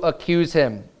have to accuse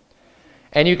him.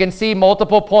 And you can see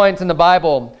multiple points in the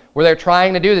Bible where they're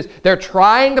trying to do this. They're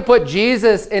trying to put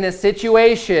Jesus in a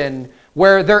situation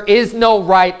where there is no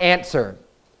right answer.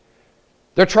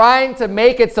 They're trying to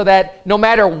make it so that no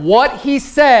matter what he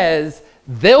says,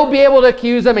 they'll be able to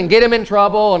accuse him and get him in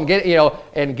trouble and get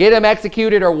him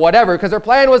executed or whatever, because their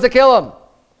plan was to kill him.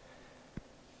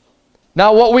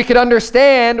 Now, what we could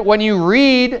understand when you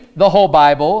read the whole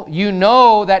Bible, you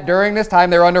know that during this time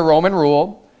they're under Roman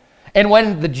rule. And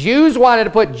when the Jews wanted to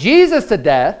put Jesus to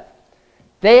death,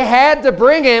 they had to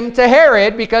bring him to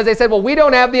Herod because they said, well, we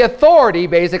don't have the authority,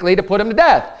 basically, to put him to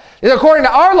death. According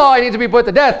to our law, he needs to be put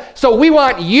to death. So we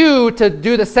want you to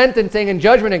do the sentencing and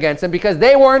judgment against him, because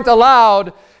they weren't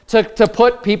allowed to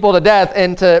put people to death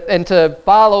and to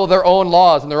follow their own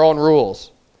laws and their own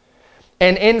rules.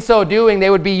 And in so doing,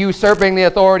 they would be usurping the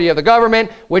authority of the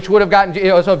government, which would have gotten,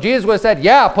 so if Jesus would have said,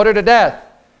 yeah, put her to death.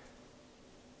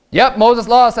 Yep, Moses'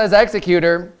 law says execute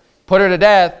her, put her to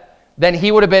death. Then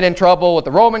he would have been in trouble with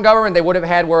the Roman government. They would have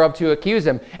had whereof to accuse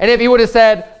him. And if he would have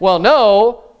said, well,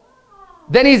 no,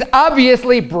 then he's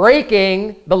obviously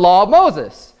breaking the law of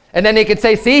Moses. And then they could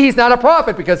say, see, he's not a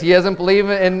prophet because he doesn't believe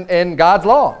in God's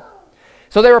law.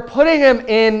 So they were putting him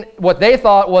in what they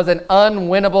thought was an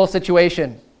unwinnable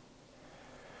situation.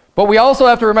 But we also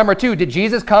have to remember, too, did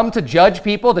Jesus come to judge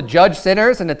people, to judge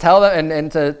sinners, and to tell them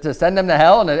and to send them to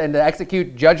hell and to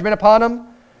execute judgment upon them?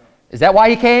 Is that why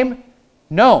he came?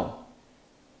 No.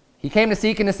 He came to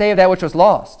seek and to save that which was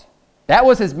lost. That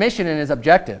was his mission and his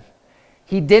objective.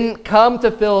 He didn't come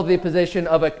to fill the position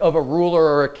of a ruler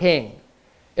or a king.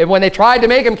 And when they tried to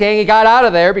make him king, he got out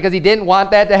of there because he didn't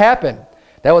want that to happen.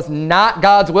 That was not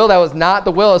God's will. That was not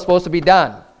the will that was supposed to be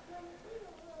done.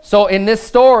 So in this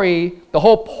story, the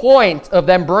whole point of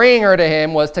them bringing her to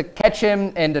him was to catch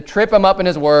him and to trip him up in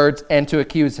his words and to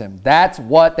accuse him. That's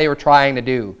what they were trying to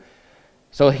do.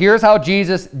 So here's how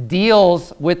Jesus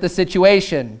deals with the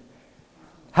situation,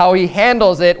 how he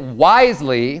handles it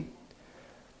wisely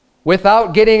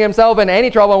without getting himself in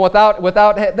any trouble and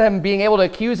without them being able to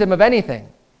accuse him of anything.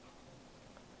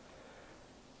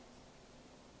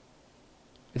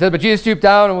 It says, but Jesus stooped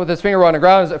down and with his finger on the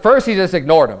ground. At first, he just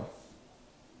ignored him.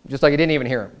 Just like he didn't even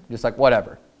hear him. Just like,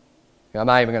 whatever. I'm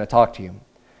not even going to talk to you.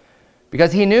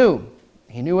 Because he knew.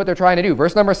 He knew what they're trying to do.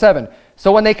 Verse number 7.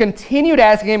 So when they continued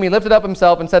asking him, he lifted up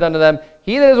himself and said unto them,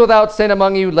 he that is without sin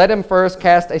among you, let him first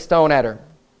cast a stone at her.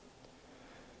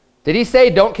 Did he say,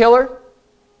 don't kill her?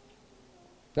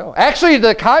 No. Actually,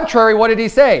 the contrary, what did he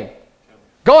say?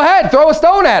 Go ahead, throw a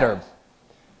stone at her.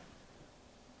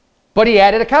 But he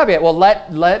added a caveat. Well,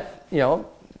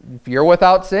 if you're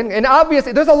without sin, and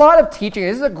obviously there's a lot of teaching.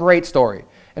 This is a great story.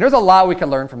 And there's a lot we can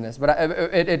learn from this. But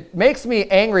it makes me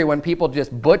angry when people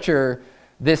just butcher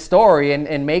this story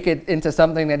and make it into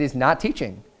something that he's not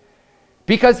teaching.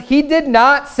 Because he did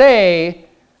not say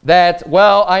that,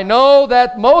 well, I know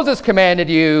that Moses commanded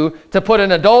you to put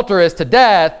an adulteress to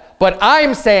death, but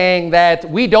I'm saying that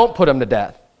we don't put him to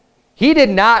death. He did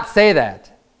not say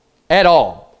that at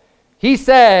all. He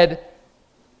said,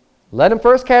 let him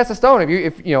first cast a stone.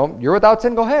 If you're without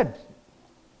sin, go ahead.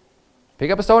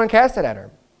 Pick up a stone and cast it at her.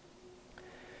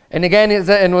 And again,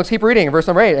 and let's keep reading, verse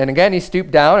number 8. And again, he stooped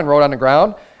down and wrote on the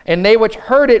ground. And they which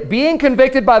heard it, being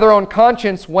convicted by their own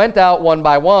conscience, went out one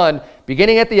by one,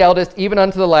 beginning at the eldest, even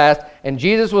unto the last. And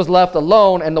Jesus was left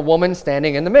alone, and the woman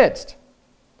standing in the midst.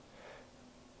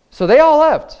 So they all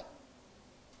left.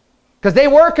 Because they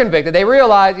were convicted. They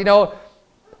realized,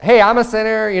 hey, I'm a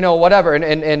sinner, whatever,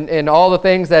 and all the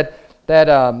things that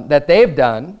they've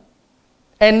done.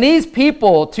 And these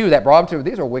people, too, that brought them to,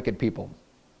 these are wicked people.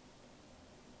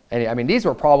 And I mean, these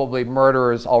were probably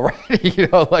murderers already,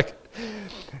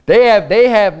 they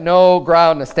have no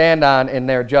ground to stand on in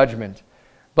their judgment.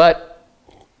 But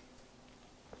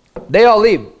they all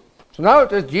leave. So now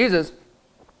there's Jesus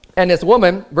and this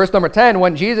woman, verse number 10,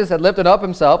 when Jesus had lifted up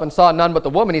himself and saw none but the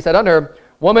woman, he said unto her,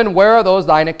 Woman, where are those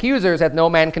thine accusers? Hath no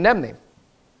man condemned thee?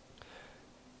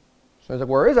 I was like,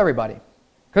 where is everybody?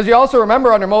 Because you also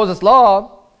remember under Moses'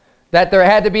 law that there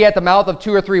had to be at the mouth of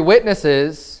 2 or 3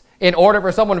 witnesses in order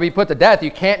for someone to be put to death.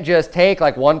 You can't just take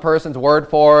like one person's word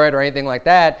for it or anything like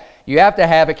that. You have to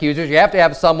have accusers. You have to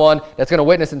have someone that's going to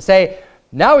witness and say.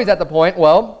 Now he's at the point,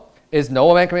 well, is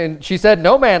no man condemned? She said,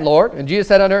 no man, Lord. And Jesus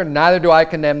said unto her, neither do I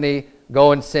condemn thee.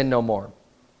 Go and sin no more.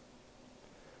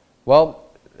 Well,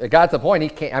 it got to the point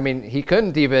he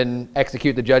couldn't even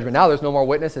execute the judgment. Now there's no more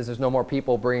witnesses. There's no more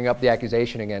people bringing up the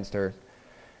accusation against her.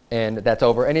 And that's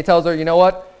over. And he tells her, you know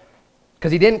what?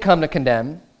 Because he didn't come to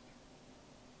condemn.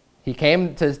 He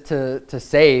came to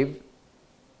save,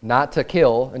 not to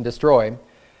kill and destroy.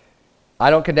 I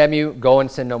don't condemn you. Go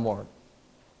and sin no more.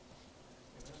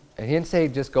 And he didn't say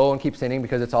just go and keep sinning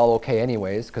because it's all okay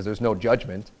anyways, because there's no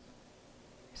judgment.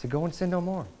 He said go and sin no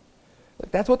more.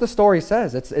 Like, that's what the story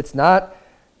says. It's not,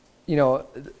 you know.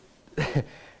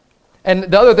 And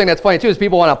the other thing that's funny too is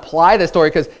people want to apply this story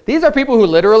because these are people who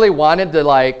literally wanted to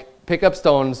like pick up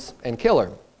stones and kill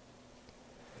her.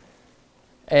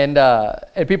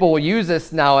 And people will use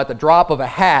this now at the drop of a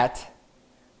hat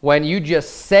when you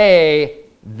just say,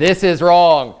 this is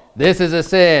wrong, this is a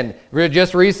sin.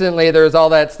 Just recently, there's all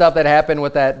that stuff that happened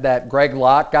with that Greg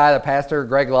Locke guy, the pastor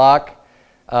Greg Locke.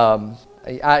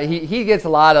 He gets a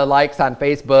lot of likes on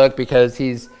Facebook because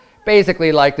he's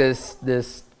basically like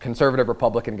this conservative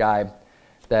Republican guy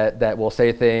that will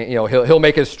say things, you know, he'll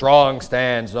make his strong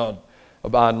stands on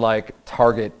like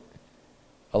Target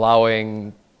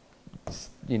allowing,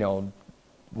 you know,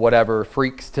 whatever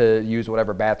freaks to use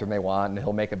whatever bathroom they want, and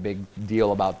he'll make a big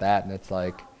deal about that. And it's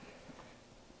like,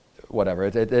 whatever.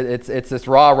 It's this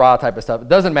rah type of stuff. It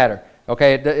doesn't matter.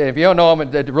 Okay, if you don't know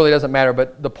him, it really doesn't matter.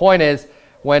 But the point is,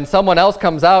 when someone else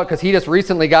comes out because he just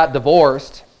recently got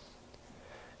divorced,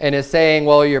 and is saying,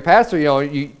 well, your pastor, you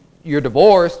know, you're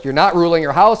divorced, you're not ruling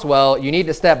your house well, you need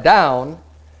to step down.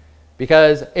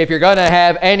 Because if you're going to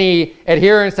have any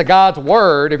adherence to God's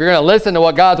word, if you're going to listen to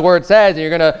what God's word says, and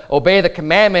you're going to obey the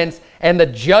commandments and the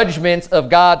judgments of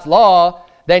God's law,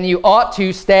 then you ought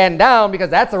to stand down, because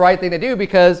that's the right thing to do,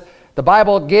 because the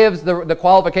Bible gives the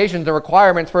qualifications, the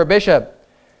requirements for a bishop.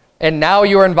 And now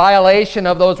you're in violation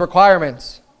of those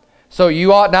requirements. So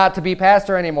you ought not to be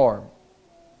pastor anymore.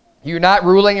 You're not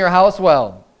ruling your house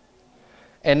well.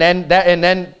 And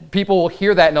then people will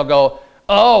hear that and they'll go,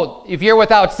 oh, if you're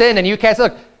without sin and you can't,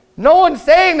 look, no one's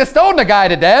saying to stone the guy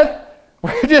to death.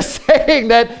 We're just saying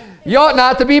that you ought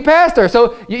not to be pastor.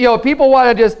 So, you know, people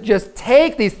want to just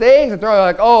take these things and throw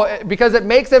like, oh, because it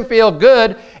makes them feel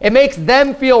good. It makes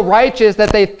them feel righteous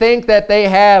that they think that they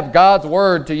have God's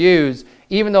word to use,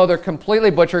 even though they're completely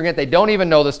butchering it. They don't even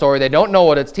know the story. They don't know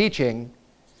what it's teaching.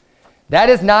 That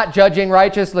is not judging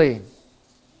righteously.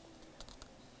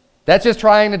 That's just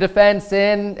trying to defend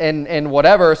sin and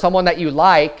whatever, someone that you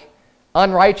like,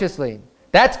 unrighteously.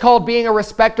 That's called being a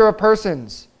respecter of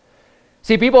persons.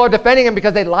 See, people are defending him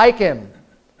because they like him.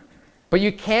 But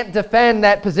you can't defend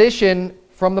that position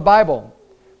from the Bible.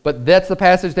 But that's the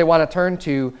passage they want to turn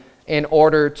to in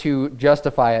order to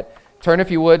justify it. Turn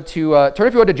if you would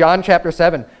to John chapter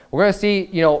 7. We're going to see,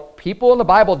 you know, people in the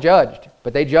Bible judged,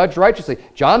 but they judged righteously.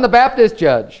 John the Baptist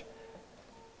judged.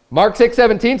 Mark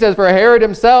 6:17 says, for Herod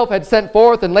himself had sent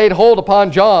forth and laid hold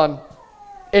upon John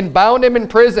and bound him in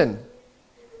prison.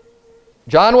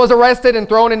 John was arrested and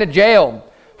thrown into jail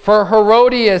for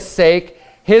Herodias' sake,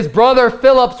 his brother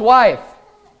Philip's wife,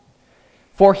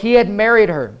 for he had married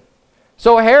her.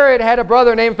 So Herod had a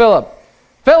brother named Philip.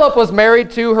 Philip was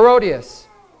married to Herodias.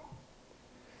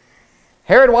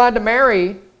 Herod wanted to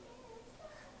marry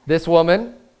this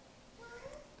woman,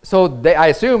 so I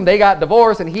assume they got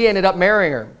divorced and he ended up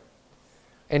marrying her.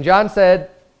 And John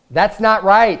said, that's not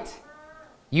right.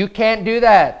 You can't do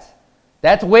that.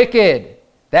 That's wicked.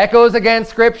 That goes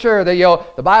against Scripture.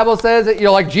 The Bible says that,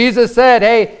 like Jesus said,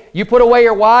 hey, you put away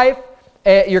your wife,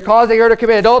 you're causing her to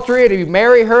commit adultery, and if you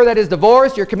marry her that is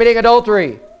divorced, you're committing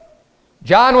adultery.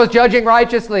 John was judging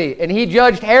righteously, and he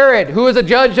judged Herod, who was a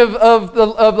judge of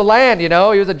the land, you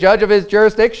know. He was a judge of his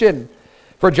jurisdiction.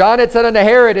 For John had said unto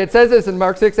Herod, it says this in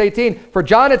Mark 6:18, for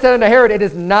John had said unto Herod, it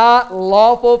is not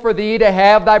lawful for thee to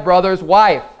have thy brother's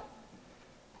wife.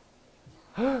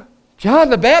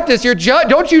 John the Baptist,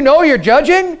 don't you know you're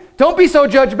judging? Don't be so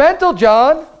judgmental,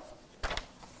 John.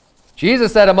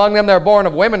 Jesus said, among them that are born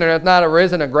of women, there hath not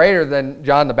arisen a greater than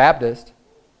John the Baptist.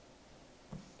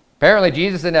 Apparently,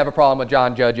 Jesus didn't have a problem with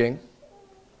John judging.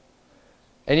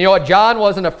 And you know what? John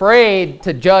wasn't afraid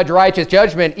to judge righteous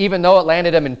judgment, even though it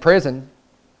landed him in prison.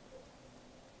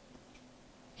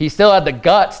 He still had the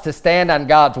guts to stand on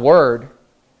God's word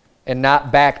and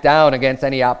not back down against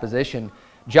any opposition.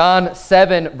 John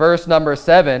 7, verse number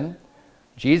 7,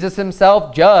 Jesus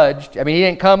himself judged. I mean, he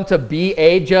didn't come to be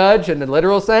a judge in the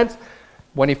literal sense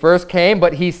when he first came,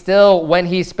 but he still, when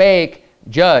he spake,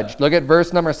 judged. Look at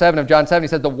verse number 7 of John 7. He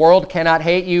said, the world cannot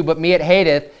hate you, but me it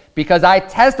hateth, because I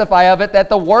testify of it that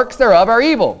the works thereof are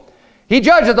evil. He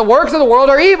judged that the works of the world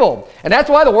are evil. And that's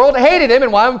why the world hated him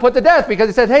and why he was put to death, because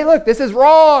he said, hey, look, this is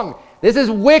wrong. This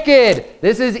is wicked.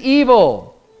 This is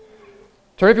evil.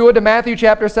 Turn, if you would, to Matthew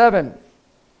chapter 7.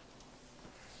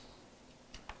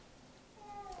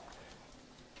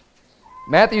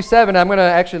 Matthew 7, I'm going to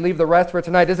actually leave the rest for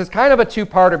tonight. This is kind of a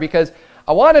two-parter because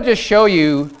I want to just show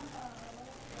you,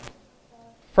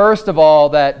 first of all,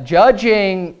 that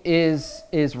judging is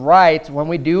right when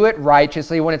we do it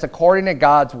righteously, when it's according to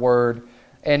God's word,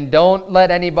 and don't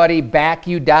let anybody back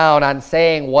you down on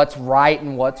saying what's right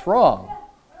and what's wrong.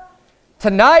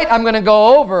 Tonight, I'm going to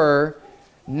go over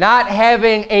not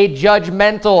having a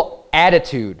judgmental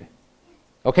attitude.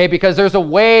 Okay, because there's a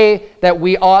way that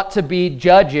we ought to be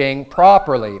judging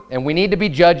properly, and we need to be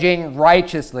judging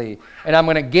righteously. And I'm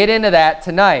going to get into that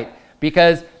tonight,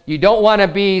 because you don't want to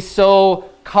be so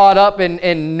caught up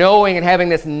in knowing and having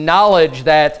this knowledge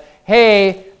that,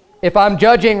 hey, if I'm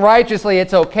judging righteously,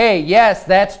 it's okay. Yes,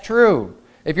 that's true.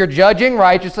 If you're judging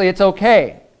righteously, it's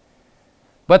okay.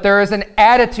 But there is an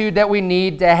attitude that we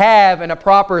need to have and a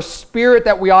proper spirit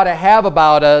that we ought to have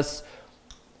about us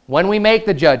when we make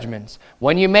the judgments,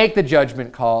 when you make the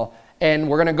judgment call, and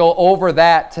we're going to go over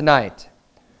that tonight.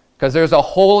 Because there's a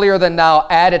holier-than-thou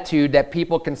attitude that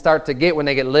people can start to get when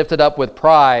they get lifted up with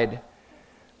pride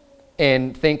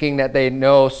and thinking that they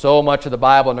know so much of the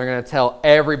Bible and they're going to tell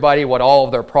everybody what all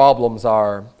of their problems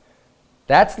are.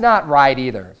 That's not right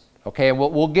either. Okay, and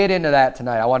we'll get into that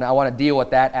tonight. I want to deal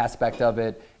with that aspect of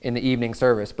it in the evening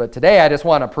service. But today I just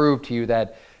want to prove to you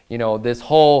that, you know, this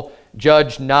whole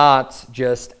judge not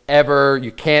just ever,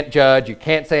 you can't judge, you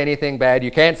can't say anything bad,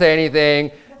 you can't say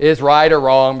anything is right or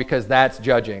wrong, because that's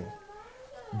judging.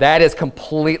 That is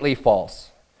completely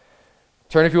false.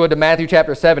 Turn, if you would, to Matthew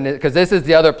chapter 7, because this is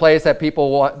the other place that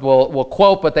people will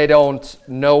quote, but they don't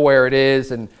know where it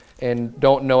is and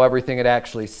don't know everything it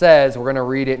actually says. We're going to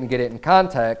read it and get it in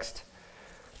context.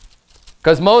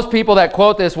 Because most people that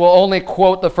quote this will only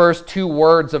quote the first two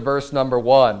words of verse number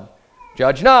 1.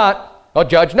 Judge not. Oh,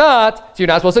 judge not. So you're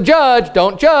not supposed to judge.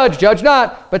 Don't judge. Judge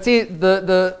not. But see,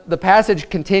 the passage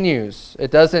continues.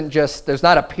 It doesn't just, there's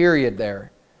not a period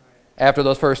there after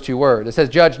those first two words. It says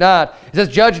judge not. It says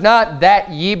judge not that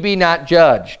ye be not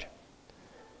judged.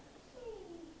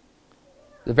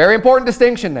 It's a very important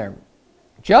distinction there.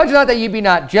 Judge not that ye be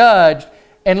not judged.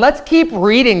 And let's keep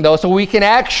reading, though, so we can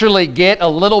actually get a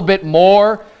little bit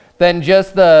more than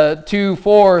just the 2,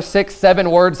 4, 6,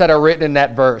 7 words that are written in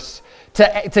that verse,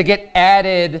 to get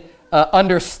added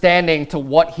understanding to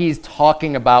what he's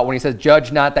talking about when he says,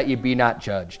 judge not that ye be not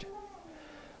judged.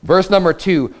 Verse number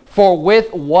 2, for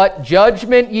with what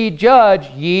judgment ye judge,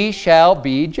 ye shall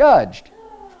be judged.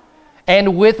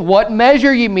 And with what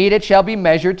measure ye mete, it shall be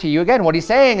measured to you again. What he's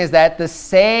saying is that the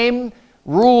same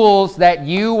rules that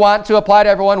you want to apply to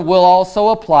everyone will also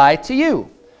apply to you.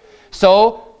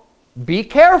 So be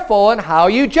careful in how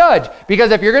you judge. Because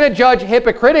if you're going to judge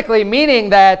hypocritically, meaning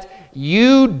that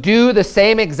you do the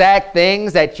same exact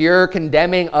things that you're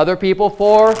condemning other people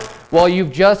for, well,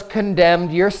 you've just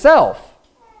condemned yourself.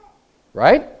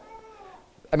 Right?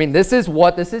 I mean, this is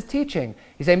what this is teaching.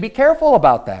 He's saying be careful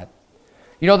about that.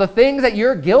 You know, the things that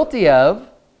you're guilty of,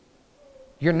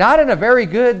 you're not in a very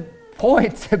good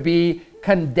point to be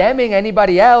condemning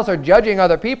anybody else or judging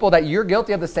other people that you're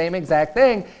guilty of the same exact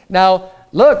thing. Now,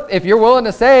 look, if you're willing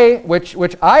to say,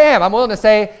 which I am, I'm willing to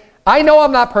say, I know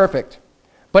I'm not perfect,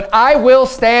 but I will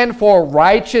stand for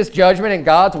righteous judgment in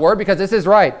God's word because this is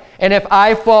right. And if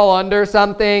I fall under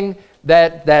something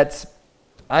that's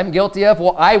I'm guilty of,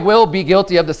 well, I will be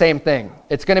guilty of the same thing.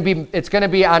 It's going to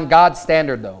be on God's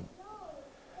standard, though.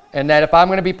 And that if I'm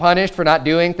going to be punished for not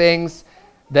doing things,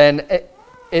 then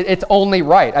it's only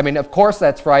right. I mean, of course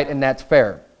that's right and that's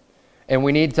fair. And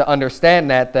we need to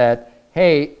understand that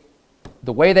hey,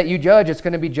 the way that you judge, it's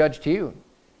going to be judged to you.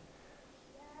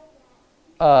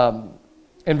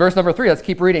 In verse number 3, let's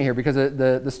keep reading here because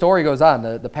the story goes on,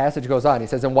 the passage goes on. He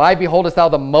says, and why beholdest thou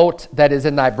the mote that is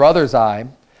in thy brother's eye,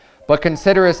 but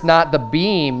considerest not the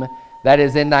beam that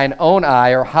is in thine own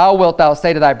eye? Or how wilt thou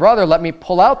say to thy brother, let me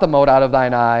pull out the mote out of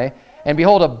thine eye, and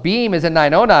behold, a beam is in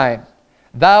thine own eye?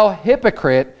 Thou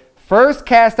hypocrite, first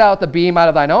cast out the beam out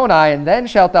of thine own eye, and then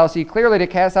shalt thou see clearly to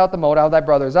cast out the mote out of thy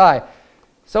brother's eye.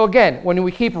 So again, when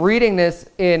we keep reading this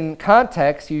in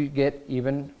context, you get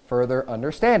even further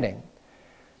understanding.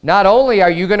 Not only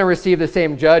are you going to receive the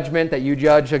same judgment that you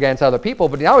judge against other people,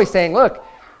 but now he's saying, look,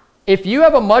 if you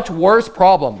have a much worse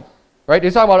problem right?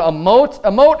 He's talking about a mote.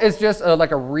 A mote is just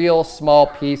like a real small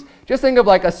piece. Just think of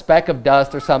like a speck of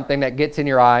dust or something that gets in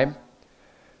your eye.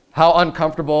 How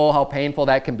uncomfortable, how painful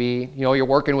that can be. You know, you're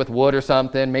working with wood or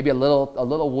something, maybe a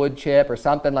little wood chip or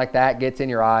something like that gets in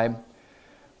your eye.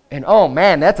 And oh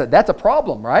man, that's a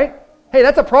problem, right? Hey,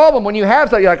 that's a problem when you have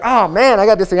something, you're like, oh man, I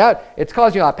got this thing out. It's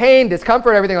causing you a lot of pain,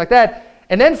 discomfort, everything like that.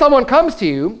 And then someone comes to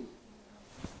you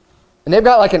and they've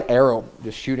got like an arrow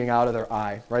just shooting out of their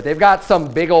eye, right? They've got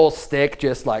some big old stick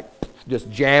just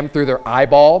jammed through their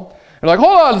eyeball. And like,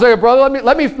 hold on a second, brother,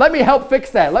 let me help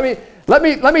fix that.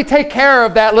 Let me take care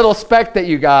of that little speck that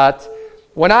you got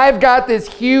when I've got this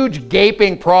huge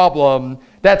gaping problem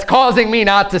that's causing me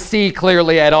not to see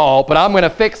clearly at all, but I'm going to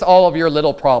fix all of your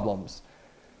little problems.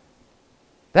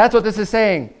 That's what this is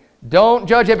saying. Don't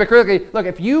judge hypocritically. Look,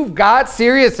 if you've got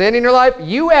serious sin in your life,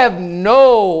 you have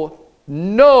no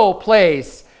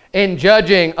place in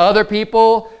judging other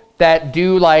people that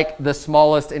do like the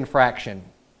smallest infraction.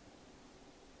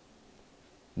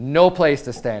 No place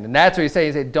to stand. And that's what he's saying.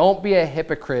 He said, don't be a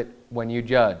hypocrite when you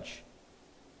judge.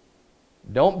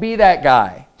 Don't be that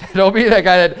guy. Don't be that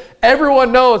guy that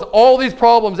everyone knows all these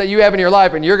problems that you have in your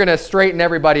life and you're going to straighten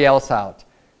everybody else out.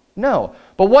 No.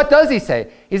 But what does he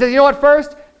say? He says, you know what,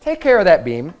 first, take care of that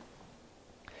beam.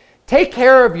 Take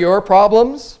care of your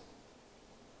problems.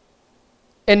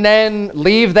 And then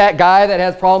leave that guy that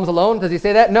has problems alone. Does he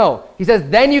say that? No. He says,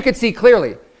 then you can see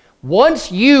clearly.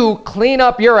 Once you clean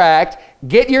up your act,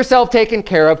 get yourself taken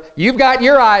care of, you've got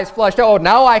your eyes flushed out. Oh,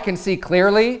 now I can see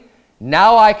clearly.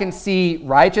 Now I can see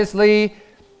righteously.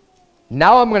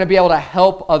 Now I'm going to be able to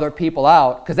help other people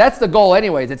out. Because that's the goal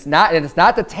anyways. It's not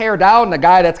to tear down the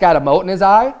guy that's got a mote in his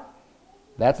eye.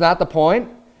 That's not the point.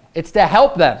 It's to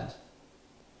help them.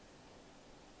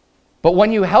 But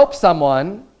when you help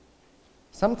someone,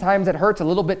 sometimes it hurts a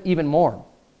little bit even more.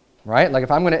 Right? Like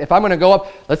if I'm gonna go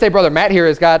up, let's say Brother Matt here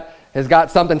has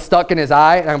got something stuck in his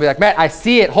eye, and I'm gonna be like, Matt, I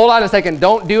see it. Hold on a second.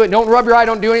 Don't do it. Don't rub your eye.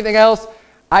 Don't do anything else.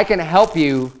 I can help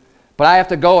you, but I have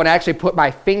to go and actually put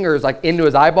my fingers like into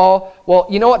his eyeball. Well,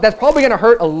 you know what? That's probably gonna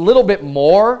hurt a little bit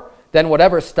more than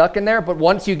whatever's stuck in there. But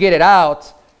once you get it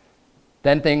out,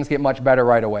 then things get much better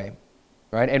right away,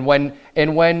 right? And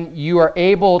when you are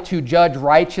able to judge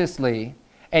righteously,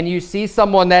 and you see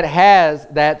someone that has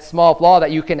that small flaw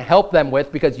that you can help them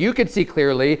with because you can see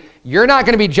clearly, you're not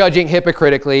going to be judging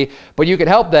hypocritically, but you can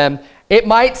help them. It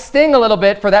might sting a little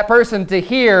bit for that person to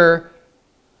hear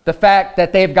the fact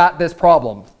that they've got this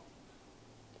problem.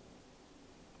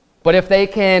 But if they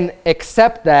can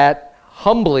accept that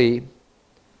humbly,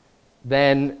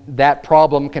 then that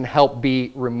problem can help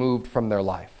be removed from their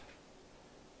life.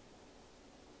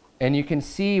 And you can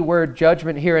see where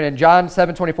judgment here, and in John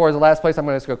 7:24 is the last place I'm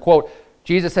going to quote.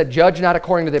 Jesus said, judge not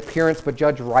according to the appearance, but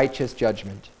judge righteous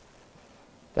judgment.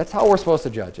 That's how we're supposed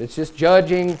to judge. It's just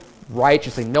judging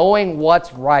righteously, knowing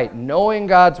what's right, knowing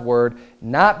God's word,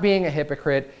 not being a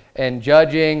hypocrite, and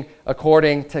judging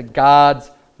according to God's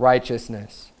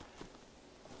righteousness.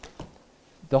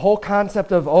 The whole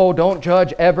concept of, oh, don't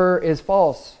judge ever is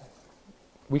false.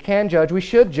 We can judge. We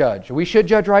should judge. We should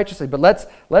judge righteously. But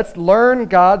let's learn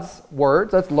God's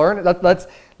words.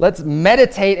 Let's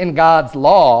meditate in God's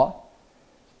law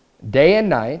day and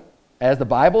night, as the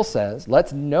Bible says.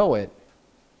 Let's know it.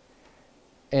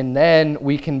 And then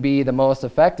we can be the most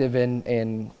effective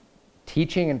in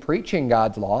teaching and preaching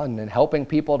God's law and helping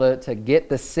people to get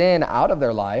the sin out of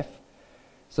their life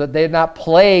so that they're not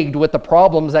plagued with the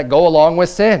problems that go along with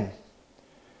sin.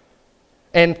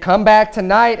 And come back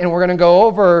tonight and we're going to go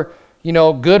over,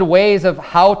 good ways of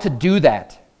how to do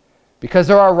that. Because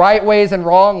there are right ways and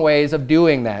wrong ways of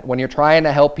doing that when you're trying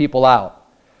to help people out.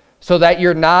 So that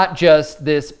you're not just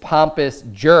this pompous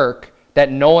jerk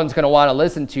that no one's going to want to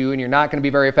listen to, and you're not going to be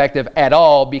very effective at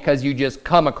all because you just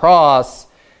come across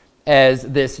as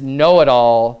this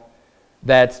know-it-all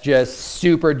that's just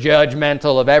super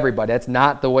judgmental of everybody. That's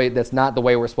not the way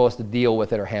we're supposed to deal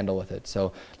with it or handle with it.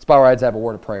 So let's bow our heads and have a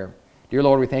word of prayer. Dear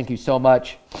Lord, we thank you so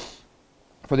much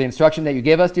for the instruction that you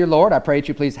give us, dear Lord. I pray that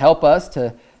you please help us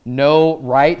to know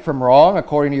right from wrong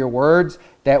according to your words,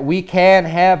 that we can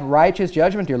have righteous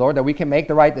judgment, dear Lord, that we can make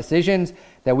the right decisions,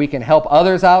 that we can help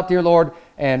others out, dear Lord.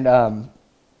 And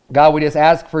God, we just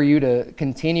ask for you to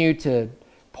continue to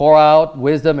pour out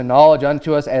wisdom and knowledge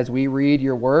unto us as we read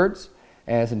your words.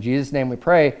 And it's in Jesus' name we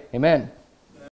pray. Amen.